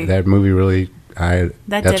 Really? That movie really...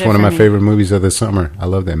 that's one of my favorite movies of the summer. I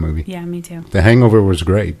love that movie. Yeah, me too. The Hangover was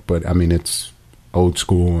great, but I mean, it's old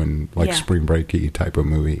school and like spring breaky type of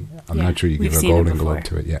movie. I'm not sure you give a Golden Globe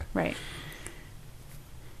to it. Yeah. Right.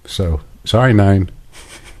 So, sorry, 9.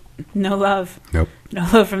 No love. Nope. No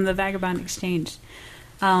love from the Vagabond Exchange.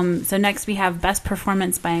 So next we have Best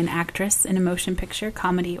Performance by an Actress in a Motion Picture,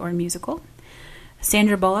 Comedy or Musical.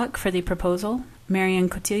 Sandra Bullock for The Proposal. Marion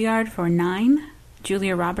Cotillard for 9.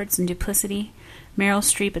 Julia Roberts in Duplicity, Meryl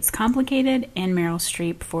Streep, It's Complicated, and Meryl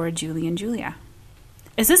Streep for Julie and Julia.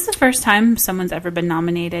 Is this the first time someone's ever been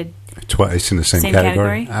nominated twice in the same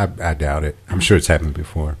category? I doubt it. I'm sure it's happened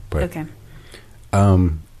before. But okay.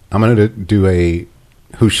 I'm going to do a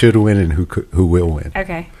who should win and who will win.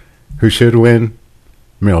 Okay. Who should win?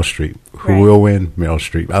 Meryl Streep. Who Right. will win? Meryl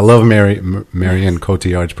Streep. I love Marion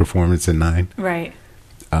Cotillard's performance in 9. Right.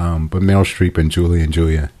 But Meryl Streep and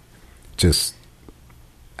Julia, just,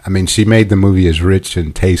 I mean, she made the movie as rich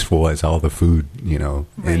and tasteful as all the food, in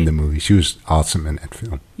Right. the movie. She was awesome in that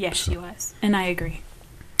film. Yes, So, she was. And I agree.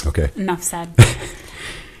 Okay. Enough said.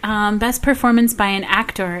 Best performance by an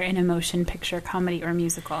actor in a motion picture, comedy, or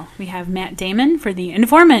musical. We have Matt Damon for The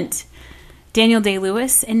Informant, Daniel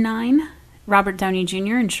Day-Lewis in 9, Robert Downey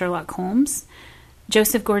Jr. in Sherlock Holmes,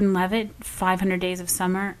 Joseph Gordon-Levitt, 500 Days of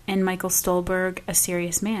Summer, and Michael Stolberg, A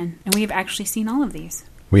Serious Man. And we've actually seen all of these.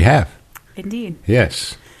 We have. Indeed.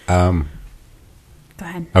 Yes. Go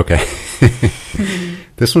ahead. Okay.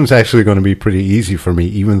 This one's actually going to be pretty easy for me,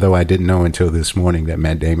 even though I didn't know until this morning that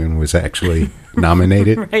Matt Damon was actually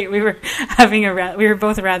nominated. Right. We were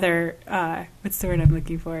both rather, what's the word I'm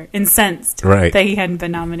looking for? Incensed. Right. That he hadn't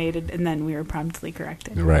been nominated, and then we were promptly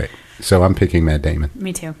corrected. Right. So I'm picking Matt Damon.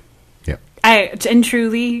 Me too. Yep. And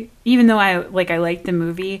truly, even though I liked the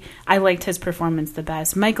movie, I liked his performance the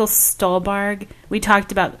best. Michael Stolberg, we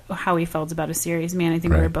talked about how he felt about A Serious Man. I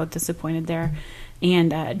think we Right. were both disappointed there.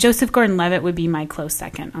 And Joseph Gordon-Levitt would be my close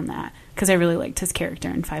second on that, because I really liked his character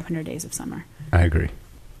in 500 Days of Summer. I agree.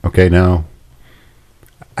 Okay, now,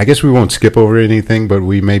 I guess we won't skip over anything, but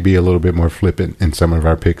we may be a little bit more flippant in some of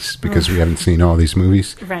our picks because we haven't seen all these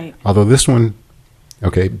movies. Right. Although this one,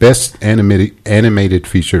 okay, best animated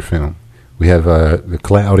feature film. We have The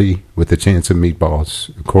Cloudy with a Chance of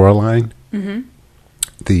Meatballs, Coraline,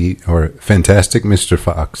 or Fantastic Mr.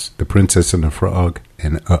 Fox, The Princess and the Frog,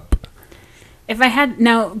 and Up. If I had...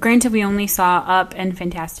 Now, granted, we only saw Up and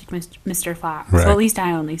Fantastic Mr. Fox. Right. Well, at least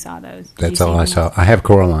I only saw those. Did That's you all see I them? saw. I have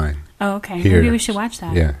Coraline. Oh, okay. Here. Maybe we should watch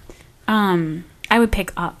that. Yeah. I would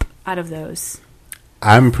pick Up out of those.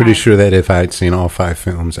 I'm pretty 5. sure that if I had seen all 5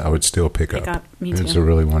 films, I would still pick Up. Me It's too. a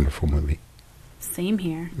really wonderful movie. Same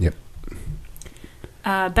here. Yep.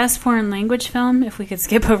 Best foreign language film. If we could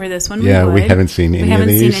skip over this one, Yeah, we we would. haven't seen any of these. We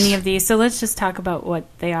haven't seen any of these, so let's just talk about what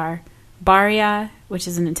they are. Baria, which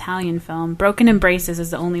is an Italian film. Broken Embraces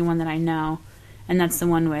is the only one that I know, and that's the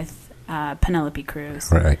one with Penelope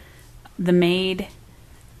Cruz. Right. The Maid,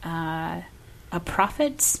 A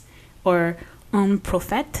Prophet, or Un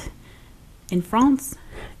Prophète in France,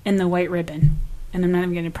 and The White Ribbon. And I'm not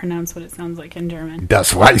even going to pronounce what it sounds like in German.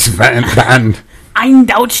 Das Weißband. Ein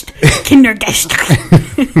Deutsch Kindergäste.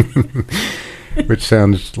 Which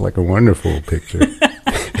sounds like a wonderful picture.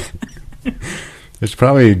 There's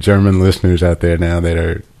probably German listeners out there now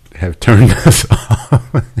that have turned us off.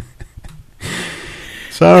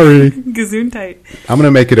 Sorry. Gesundheit. I'm going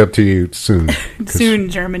to make it up to you soon. Soon,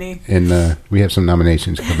 Germany. And we have some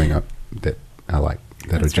nominations coming up that I like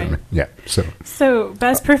that That's are German. right. Yeah. So,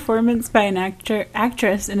 best performance by an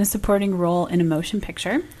actress in a supporting role in a motion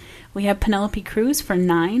picture. We have Penelope Cruz for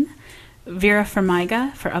 9, Vera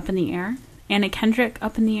Farmiga for Up in the Air, Anna Kendrick,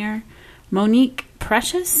 Up in the Air, Monique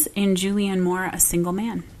Precious, and Julianne Moore, A Single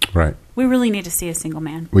Man. Right. We really need to see A Single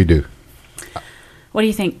Man. We do. What do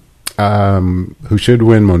you think? Who should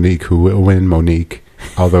win? Monique. Who will win? Monique.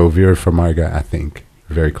 Although Vera Farmiga, I think,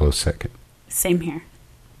 very close second. Same here.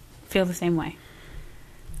 Feel the same way.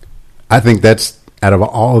 I think that's, out of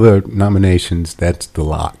all the nominations, that's the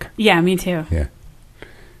lock. Yeah, me too. Yeah.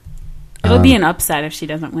 It'll be an upset if she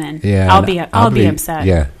doesn't win. Yeah. I'll be upset.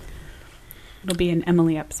 Yeah. It'll be an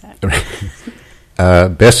Emily upset.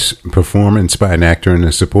 Best performance by an actor in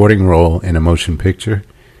a supporting role in a motion picture.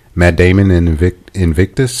 Matt Damon in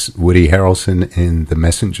Invictus, Woody Harrelson in The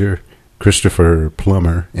Messenger, Christopher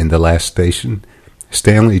Plummer in The Last Station,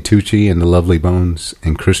 Stanley Tucci in The Lovely Bones,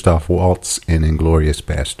 and Christoph Waltz in Inglourious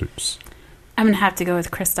Bastards. I'm going to have to go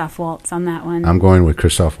with Christoph Waltz on that one. I'm going with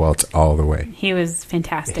Christoph Waltz all the way. He was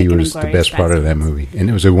fantastic. He was the best part of that movie. And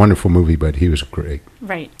it was a wonderful movie, but he was great.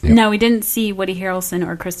 Right. Yep. No, we didn't see Woody Harrelson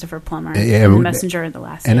or Christopher Plummer Yeah, in The Messenger of The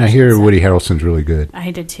Last And Station, I hear so. Woody Harrelson's really good.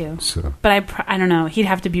 I did too. So But I don't know. He'd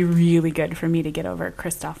have to be really good for me to get over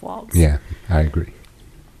Christoph Waltz. yeah, I agree.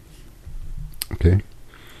 Okay.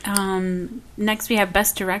 Next, we have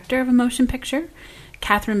Best Director of a Motion Picture.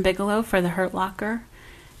 Catherine Bigelow for The Hurt Locker.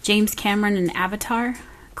 James Cameron in Avatar.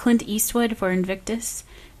 Clint Eastwood for Invictus.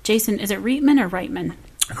 Jason, is it Reitman or Reitman?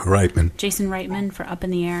 Reitman. Jason Reitman for Up in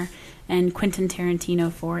the Air. And Quentin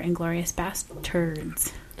Tarantino for Inglourious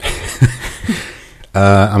Bastards.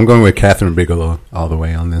 I'm going with Catherine Bigelow all the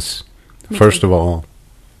way on this. First of all,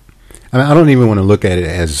 I mean, I don't even want to look at it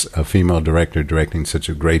as a female director directing such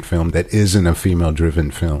a great film that isn't a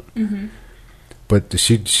female-driven film. Mm-hmm. But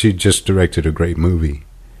she just directed a great movie.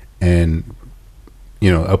 And,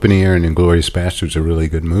 you know, Up in the Air and Inglourious Bastards are really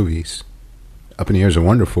good movies. Up in the Air is a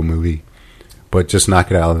wonderful movie, but just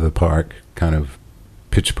knock it out of the park, kind of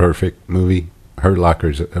pitch perfect movie. Hurt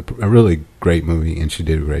Locker's a really great movie, and she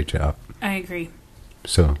did a great job. I agree.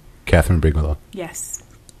 So, Catherine Bigelow. Yes.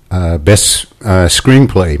 Best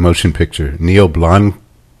screenplay motion picture, Neil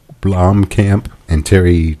Blomkamp and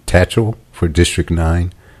Terry Tatchell for District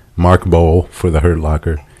 9, Mark Bowl for The Hurt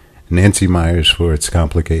Locker, Nancy Myers for It's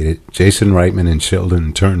Complicated, Jason Reitman and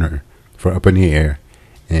Sheldon Turner for Up in the Air,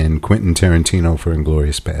 and Quentin Tarantino for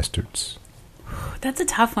Inglourious Bastards. That's a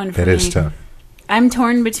tough one for me. That is tough. I'm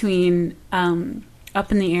torn between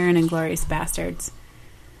Up in the Air and Inglourious Bastards.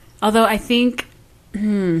 Although I think...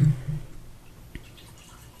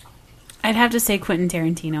 I'd have to say Quentin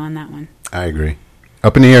Tarantino on that one. I agree.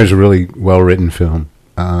 Up in the Air is a really well-written film,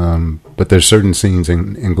 but there's certain scenes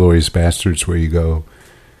in Inglourious Bastards where you go,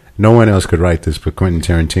 no one else could write this but Quentin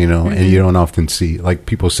Tarantino, and you don't often see, like,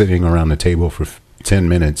 people sitting around the table for 10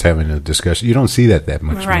 minutes having a discussion. You don't see that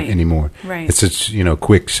much anymore. Right. It's just, you know,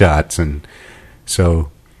 quick shots, and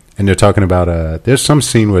so, and they're talking about, there's some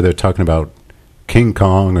scene where they're talking about King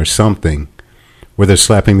Kong or something, where they're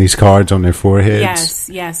slapping these cards on their foreheads.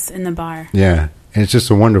 Yes, in the bar. Yeah, and it's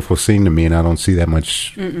just a wonderful scene to me, and I don't see that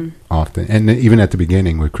much often. And even at the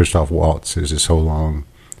beginning with Christoph Waltz, there's this whole long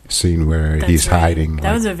scene where he's hiding.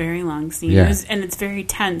 That was a very long scene. Yeah. And it's very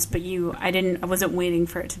tense, but I wasn't waiting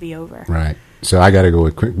for it to be over. Right. So I got to go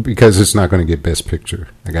with because it's not going to get Best Picture.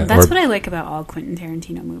 That's what I like about all Quentin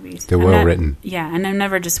Tarantino movies. They're well written. Yeah, and I'm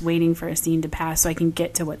never just waiting for a scene to pass so I can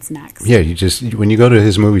get to what's next. Yeah, when you go to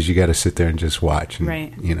his movies, you got to sit there and just watch. And,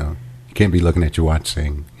 right. You know, you can't be looking at your watch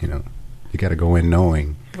saying, you know, you got to go in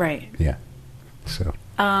knowing. Right. Yeah. So.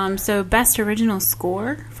 So Best Original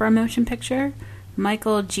Score for a Motion Picture,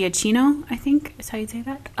 Michael Giacchino, I think is how you say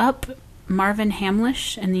that. Up, Marvin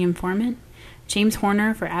Hamlish and The Informant, James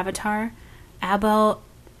Horner for Avatar, Abel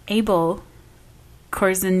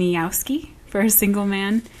Korzeniowski for A Single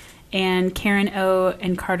Man, and Karen O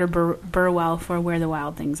and Carter Burwell for Where the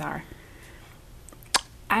Wild Things Are.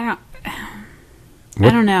 I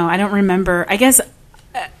don't know. I don't remember. I guess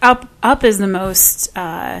Up is the most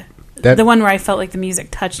the one where I felt like the music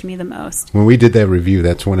touched me the most. When we did that review,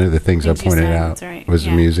 that's one of the things I pointed out was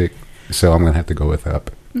the music. So I'm going to have to go with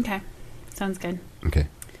Up. Okay. Sounds good. Okay.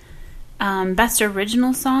 Best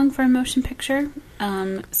Original Song for a Motion Picture,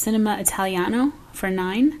 Cinema Italiano for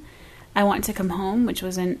 9, I Want to Come Home, which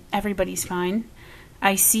was in Everybody's Fine,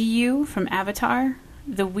 I See You from Avatar,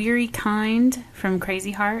 The Weary Kind from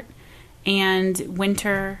Crazy Heart, and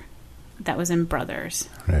Winter, that was in Brothers.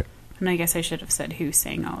 Right. And I guess I should have said who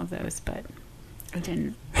sang all of those, but I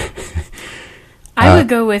didn't. I would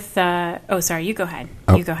go with... sorry, you go ahead.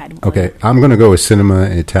 You go ahead. Okay, I'm going to go with Cinema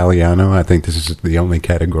Italiano. I think this is the only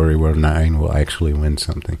category where 9 will actually win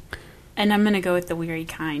something. And I'm going to go with The Weary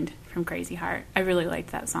Kind from Crazy Heart. I really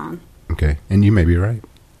liked that song. Okay, and you may be right.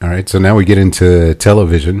 All right, so now we get into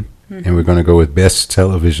television, and we're going to go with Best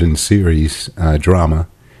Television Series Drama.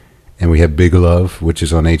 And we have Big Love, which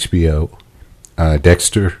is on HBO,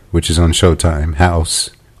 Dexter, which is on Showtime, House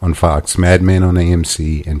on Fox, Mad Men on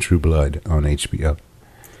AMC, and True Blood on HBO.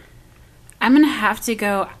 I'm going to have to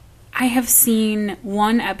go... I have seen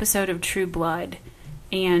one episode of True Blood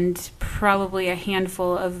and probably a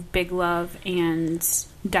handful of Big Love and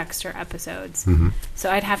Dexter episodes. Mm-hmm. So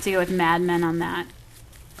I'd have to go with Mad Men on that.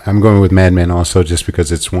 I'm going with Mad Men also just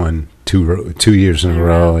because it's won 2 years in a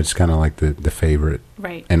row. It's kind of like the favorite.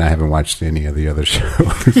 Right. And I haven't watched any of the other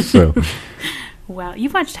shows. So. Well,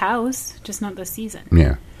 you've watched House, just not this season.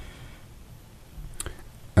 Yeah.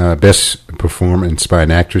 Best Performance by an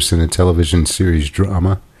Actress in a Television Series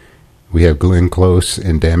Drama. We have Glenn Close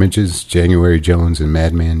in Damages, January Jones in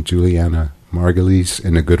Mad Men, Juliana Margulies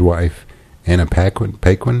in The Good Wife, Anna Paquin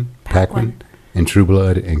in True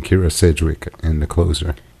Blood, and Kira Sedgwick in The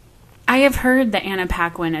Closer. I have heard that Anna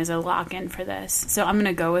Paquin is a lock-in for this, so I'm going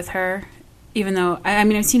to go with her, even though, I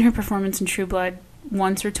mean, I've seen her performance in True Blood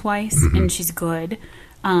once or twice, and she's good.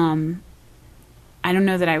 I don't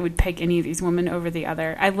know that I would pick any of these women over the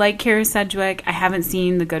other. I like Kira Sedgwick. I haven't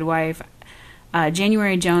seen The Good Wife.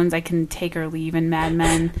 January Jones, I can take or leave in Mad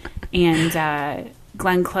Men. And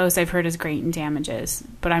Glenn Close, I've heard is great in Damages.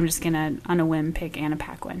 But I'm just going to, on a whim, pick Anna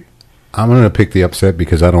Paquin. I'm going to pick the upset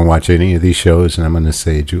because I don't watch any of these shows, and I'm going to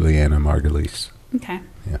say Juliana Margulies. Okay.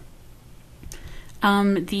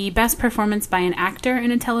 Yeah. The best performance by an actor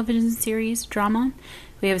in a television series drama.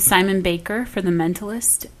 We have Simon Baker for The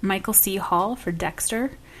Mentalist, Michael C. Hall for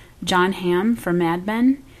Dexter, John Hamm for Mad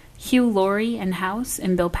Men, Hugh Laurie in House,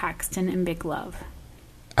 and Bill Paxton in Big Love.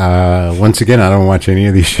 Once again, I don't watch any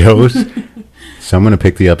of these shows, so I'm going to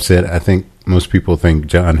pick the upset. I think most people think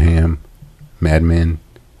John Hamm, Mad Men.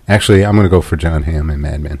 Actually, I'm going to go for John Hamm and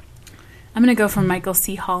Mad Men. I'm going to go for Michael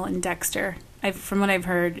C. Hall and Dexter. From what I've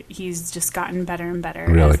heard, he's just gotten better and better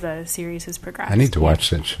Really? as the series has progressed. I need to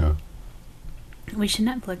watch that show. We should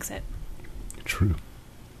Netflix it. True.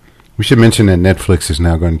 We should mention that Netflix is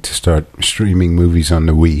now going to start streaming movies on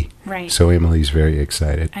the Wii. Right. So Emily's very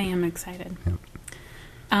excited. I am excited.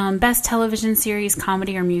 Yep. Best television series,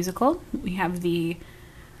 comedy, or musical. We have the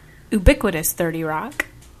ubiquitous 30 Rock,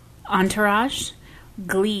 Entourage,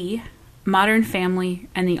 Glee, Modern Family,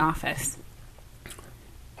 and The Office.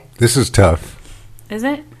 This is tough. Is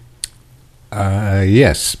it?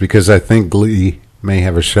 Yes, because I think Glee may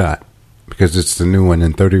have a shot. Because it's the new one,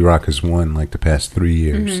 and 30 Rock has won like the past 3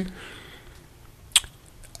 years.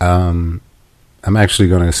 Mm-hmm. I'm actually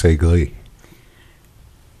going to say Glee.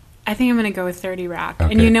 I think I'm going to go with 30 Rock.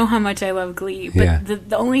 Okay. And you know how much I love Glee. But Yeah.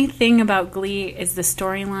 the only thing about Glee is the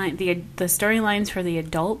storyline. The storylines for the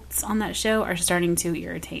adults on that show are starting to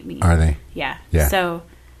irritate me. Are they? Yeah. Yeah. So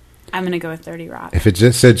I'm going to go with 30 Rock. If it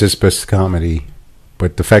just said just best comedy,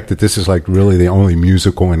 but the fact that this is like really the only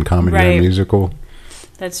musical and comedy Right. or musical,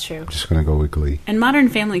 That's true. I'm just going to go with Glee. And Modern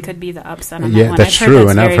Family could be the upset on that Yeah, one. that's I've true, heard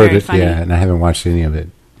and that's I've very, heard very it. funny. Yeah, and I haven't watched any of it.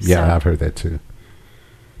 Yeah, So- I've heard that too.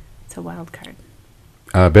 It's a wild card.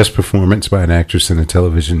 Best performance by an actress in a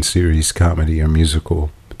television series, comedy, or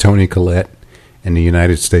musical. Toni Collette in The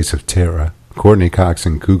United States of Terror. Courtney Cox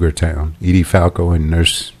in Cougar Town. Edie Falco in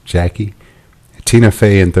Nurse Jackie. Tina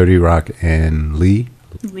Fey in 30 Rock. And Leah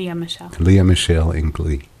Michelle in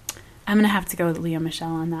Glee. I'm going to have to go with Leah Michelle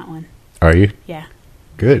on that one. Are you? Yeah.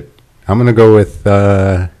 Good. I'm going to go with...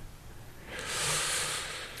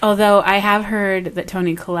 Although I have heard that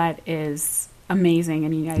Toni Collette is amazing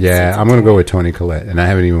in the United States. Yeah, I'm going to go with Toni Collette, and I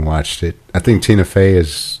haven't even watched it. I think Tina Fey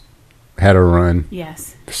has had a run.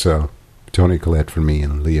 Yes. So, Toni Collette for me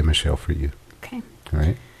and Leah Michelle for you. Okay. All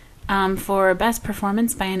right. For best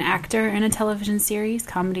performance by an actor in a television series,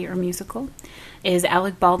 comedy, or musical, is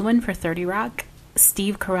Alec Baldwin for 30 Rock,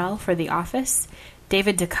 Steve Carell for The Office,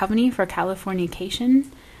 David Duchovny for Californication,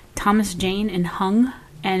 Thomas Jane in Hung,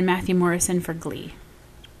 and Matthew Morrison for Glee.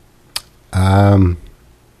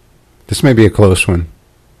 This may be a close one.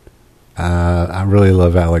 I really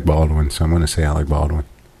love Alec Baldwin, so I'm going to say Alec Baldwin.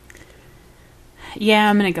 Yeah,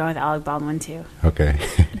 I'm going to go with Alec Baldwin, too. Okay.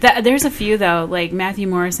 There's a few, though, like Matthew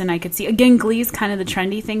Morrison, I could see. Again, Glee's kind of the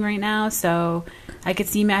trendy thing right now, so I could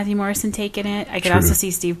see Matthew Morrison taking it. I could True. also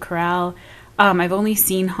see Steve Carell. I've only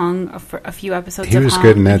seen Hung for a few episodes of Hung. He was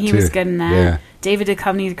good in that, He too. was good in that. Yeah. David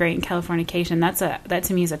Duchovny is great in Californication. That,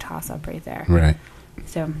 to me, is a toss-up right there. Right.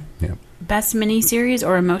 So, Yep. best miniseries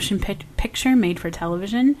or a motion picture made for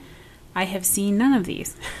television. I have seen none of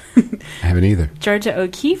these. I haven't either. Georgia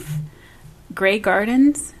O'Keeffe, Grey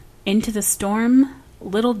Gardens, Into the Storm,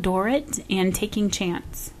 Little Dorrit, and Taking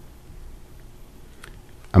Chance.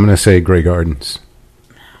 I'm going to say Grey Gardens.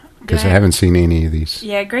 Because I haven't seen any of these.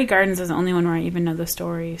 Yeah, Grey Gardens is the only one where I even know the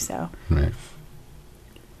story, so. Right.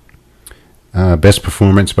 Best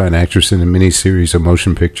performance by an actress in a miniseries or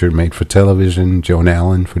motion picture made for television. Joan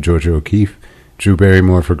Allen for Georgia O'Keeffe. Drew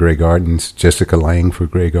Barrymore for Grey Gardens. Jessica Lange for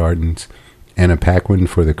Grey Gardens. Anna Paquin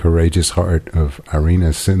for The Courageous Heart of Irina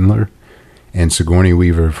Sindler. And Sigourney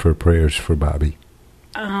Weaver for Prayers for Bobby.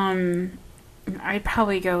 I'd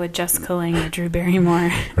probably go with Jessica Lange or Drew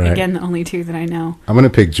Barrymore. Right. Again, the only two that I know. I'm going to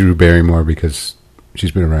pick Drew Barrymore because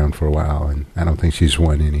she's been around for a while and I don't think she's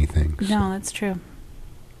won anything. So. No, that's true.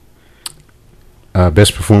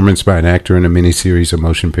 Best performance by an actor in a miniseries or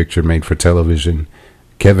motion picture made for television.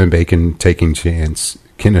 Kevin Bacon, Taking Chance.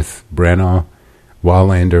 Kenneth Branagh,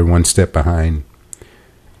 Wallander, One Step Behind.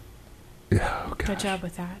 Oh, Good job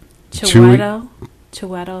with that. Chewie-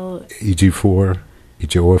 Chiwetel.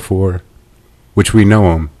 Ejiofor, which we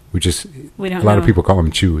know him. We don't a lot know of people call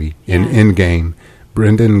him Chewie. In Yeah. Endgame,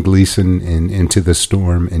 Brendan Gleeson in Into the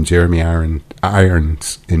Storm, and Jeremy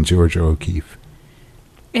Irons in Georgia O'Keeffe.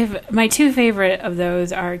 If my two favorite of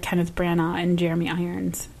those are Kenneth Branagh and Jeremy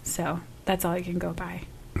Irons, so that's all I can go by.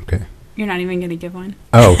 Okay. You're not even going to give one.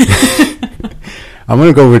 Oh, I'm going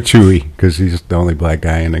to go with Chewie because he's the only black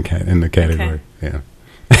guy in the category. Okay. Yeah.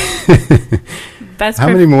 How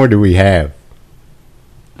many more do we have?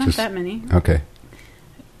 Not that many. Okay.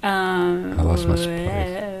 I lost my place.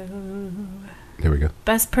 There we go.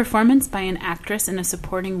 Best performance by an actress in a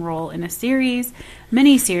supporting role in a series,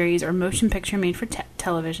 miniseries, or motion picture made for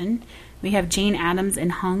television. We have Jane Addams in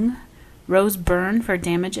Hung, Rose Byrne for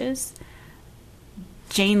Damages,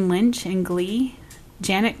 Jane Lynch in Glee,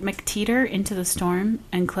 Janet McTeeter, Into the Storm,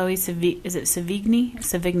 and Chloe Sevigny?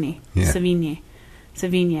 Yeah.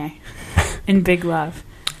 Sevigny in Big Love.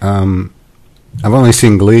 I've only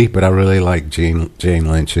seen Glee, but I really like Jane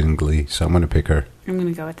Lynch in Glee, so I'm going to pick her. I'm going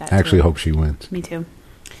to go with that. I actually hope she wins. Me too.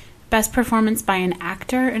 Best performance by an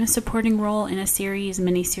actor in a supporting role in a series,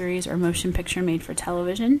 miniseries, or motion picture made for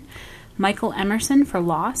television. Michael Emerson for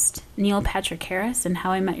Lost, Neil Patrick Harris in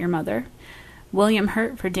How I Met Your Mother, William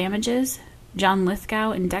Hurt for Damages, John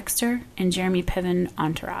Lithgow in Dexter, and Jeremy Piven,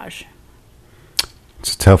 Entourage.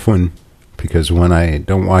 It's a tough one because when I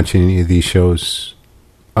don't watch any of these shows,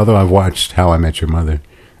 although I've watched How I Met Your Mother,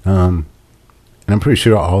 and I'm pretty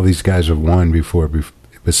sure all these guys have won before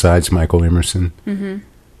besides Michael Emerson. Mm-hmm.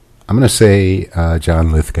 I'm going to say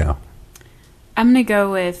John Lithgow. I'm going to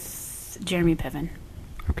go with Jeremy Piven.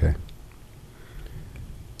 Okay.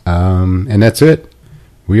 And that's it.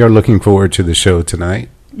 We are looking forward to the show tonight,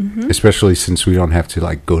 especially since we don't have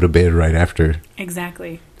to go to bed right after.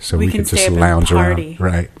 Exactly. So we can just lounge around,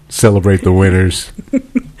 right? Celebrate the winners.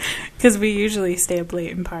 Because we usually stay up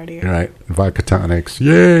late and party. Right. Vodka tonics.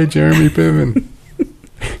 Yay, Jeremy Piven.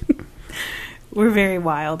 We're very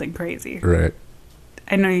wild and crazy. Right.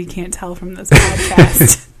 I know you can't tell from this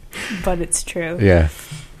podcast, but it's true. Yeah.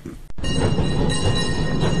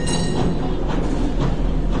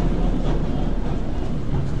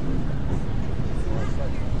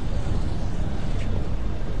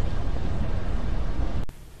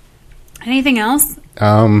 Anything else?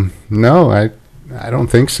 No, I don't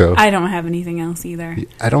think so. I don't have anything else either. Do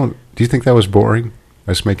you think that was boring,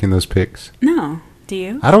 us making those picks? No. Do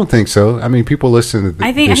you? I don't think so. I mean, people listen to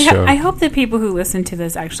this show. I hope that people who listen to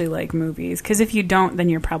this actually like movies, because if you don't, then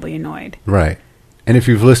you're probably annoyed. Right. And if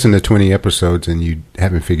you've listened to 20 episodes and you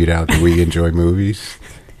haven't figured out that we enjoy movies,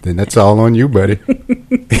 then that's all on you, buddy.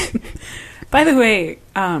 By the way,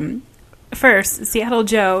 first, Seattle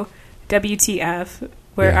Joe, WTF,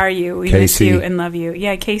 where are you? We miss you and love you.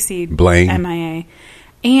 Yeah, Casey, Blaine, MIA.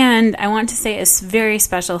 And I want to say a very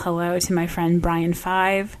special hello to my friend Brian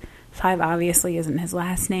 5. 5 obviously isn't his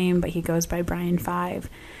last name, but he goes by Brian 5.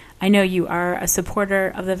 I know you are a supporter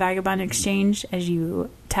of the Vagabond Exchange, as you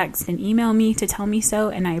text and email me to tell me so,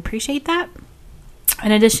 and I appreciate that.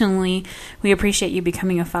 And additionally, we appreciate you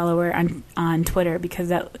becoming a follower on Twitter, because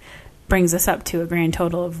that brings us up to a grand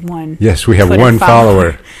total of 1. Yes, we have Twitter 1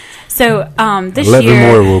 follower. So this 11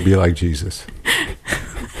 year, more will be like Jesus.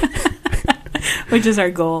 Which is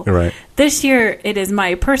our goal. Right. This year, it is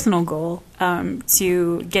my personal goal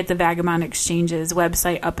to get the Vagabond Exchange's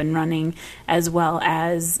website up and running, as well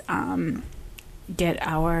as get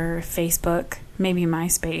our Facebook, maybe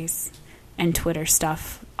MySpace, and Twitter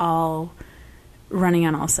stuff all running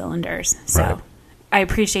on all cylinders. So right. I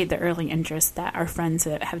appreciate the early interest that our friends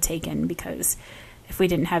have taken, because if we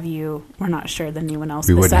didn't have you, we're not sure that anyone else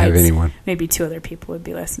wouldn't have anyone. Maybe 2 other people would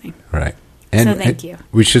be listening. Right. So thank you.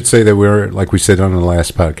 We should say that we're, like we said on the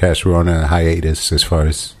last podcast, we're on a hiatus as far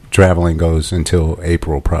as traveling goes until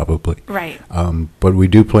April, probably. Right. But we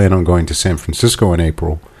do plan on going to San Francisco in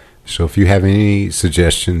April. So if you have any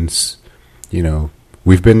suggestions,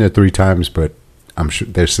 we've been there 3 times, but I'm sure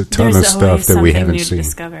there's a ton of stuff that we haven't seen. To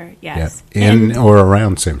discover. Yes. Yeah. In or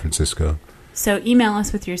around San Francisco. So email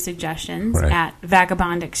us with your suggestions at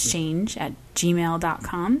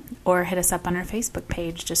vagabondexchange@gmail.com, or hit us up on our Facebook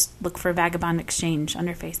page. Just look for Vagabond Exchange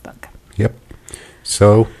under Facebook. Yep.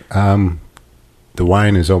 So the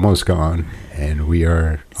wine is almost gone, and we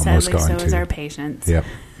are almost gone too. So is our patience. Yep.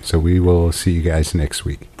 So we will see you guys next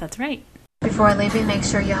week. That's right. Before leaving, make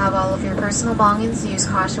sure you have all of your personal belongings. Use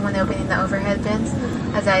caution when opening the overhead bins,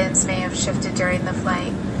 as items may have shifted during the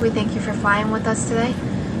flight. We thank you for flying with us today.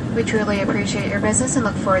 We truly appreciate your business and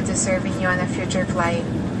look forward to serving you on a future flight.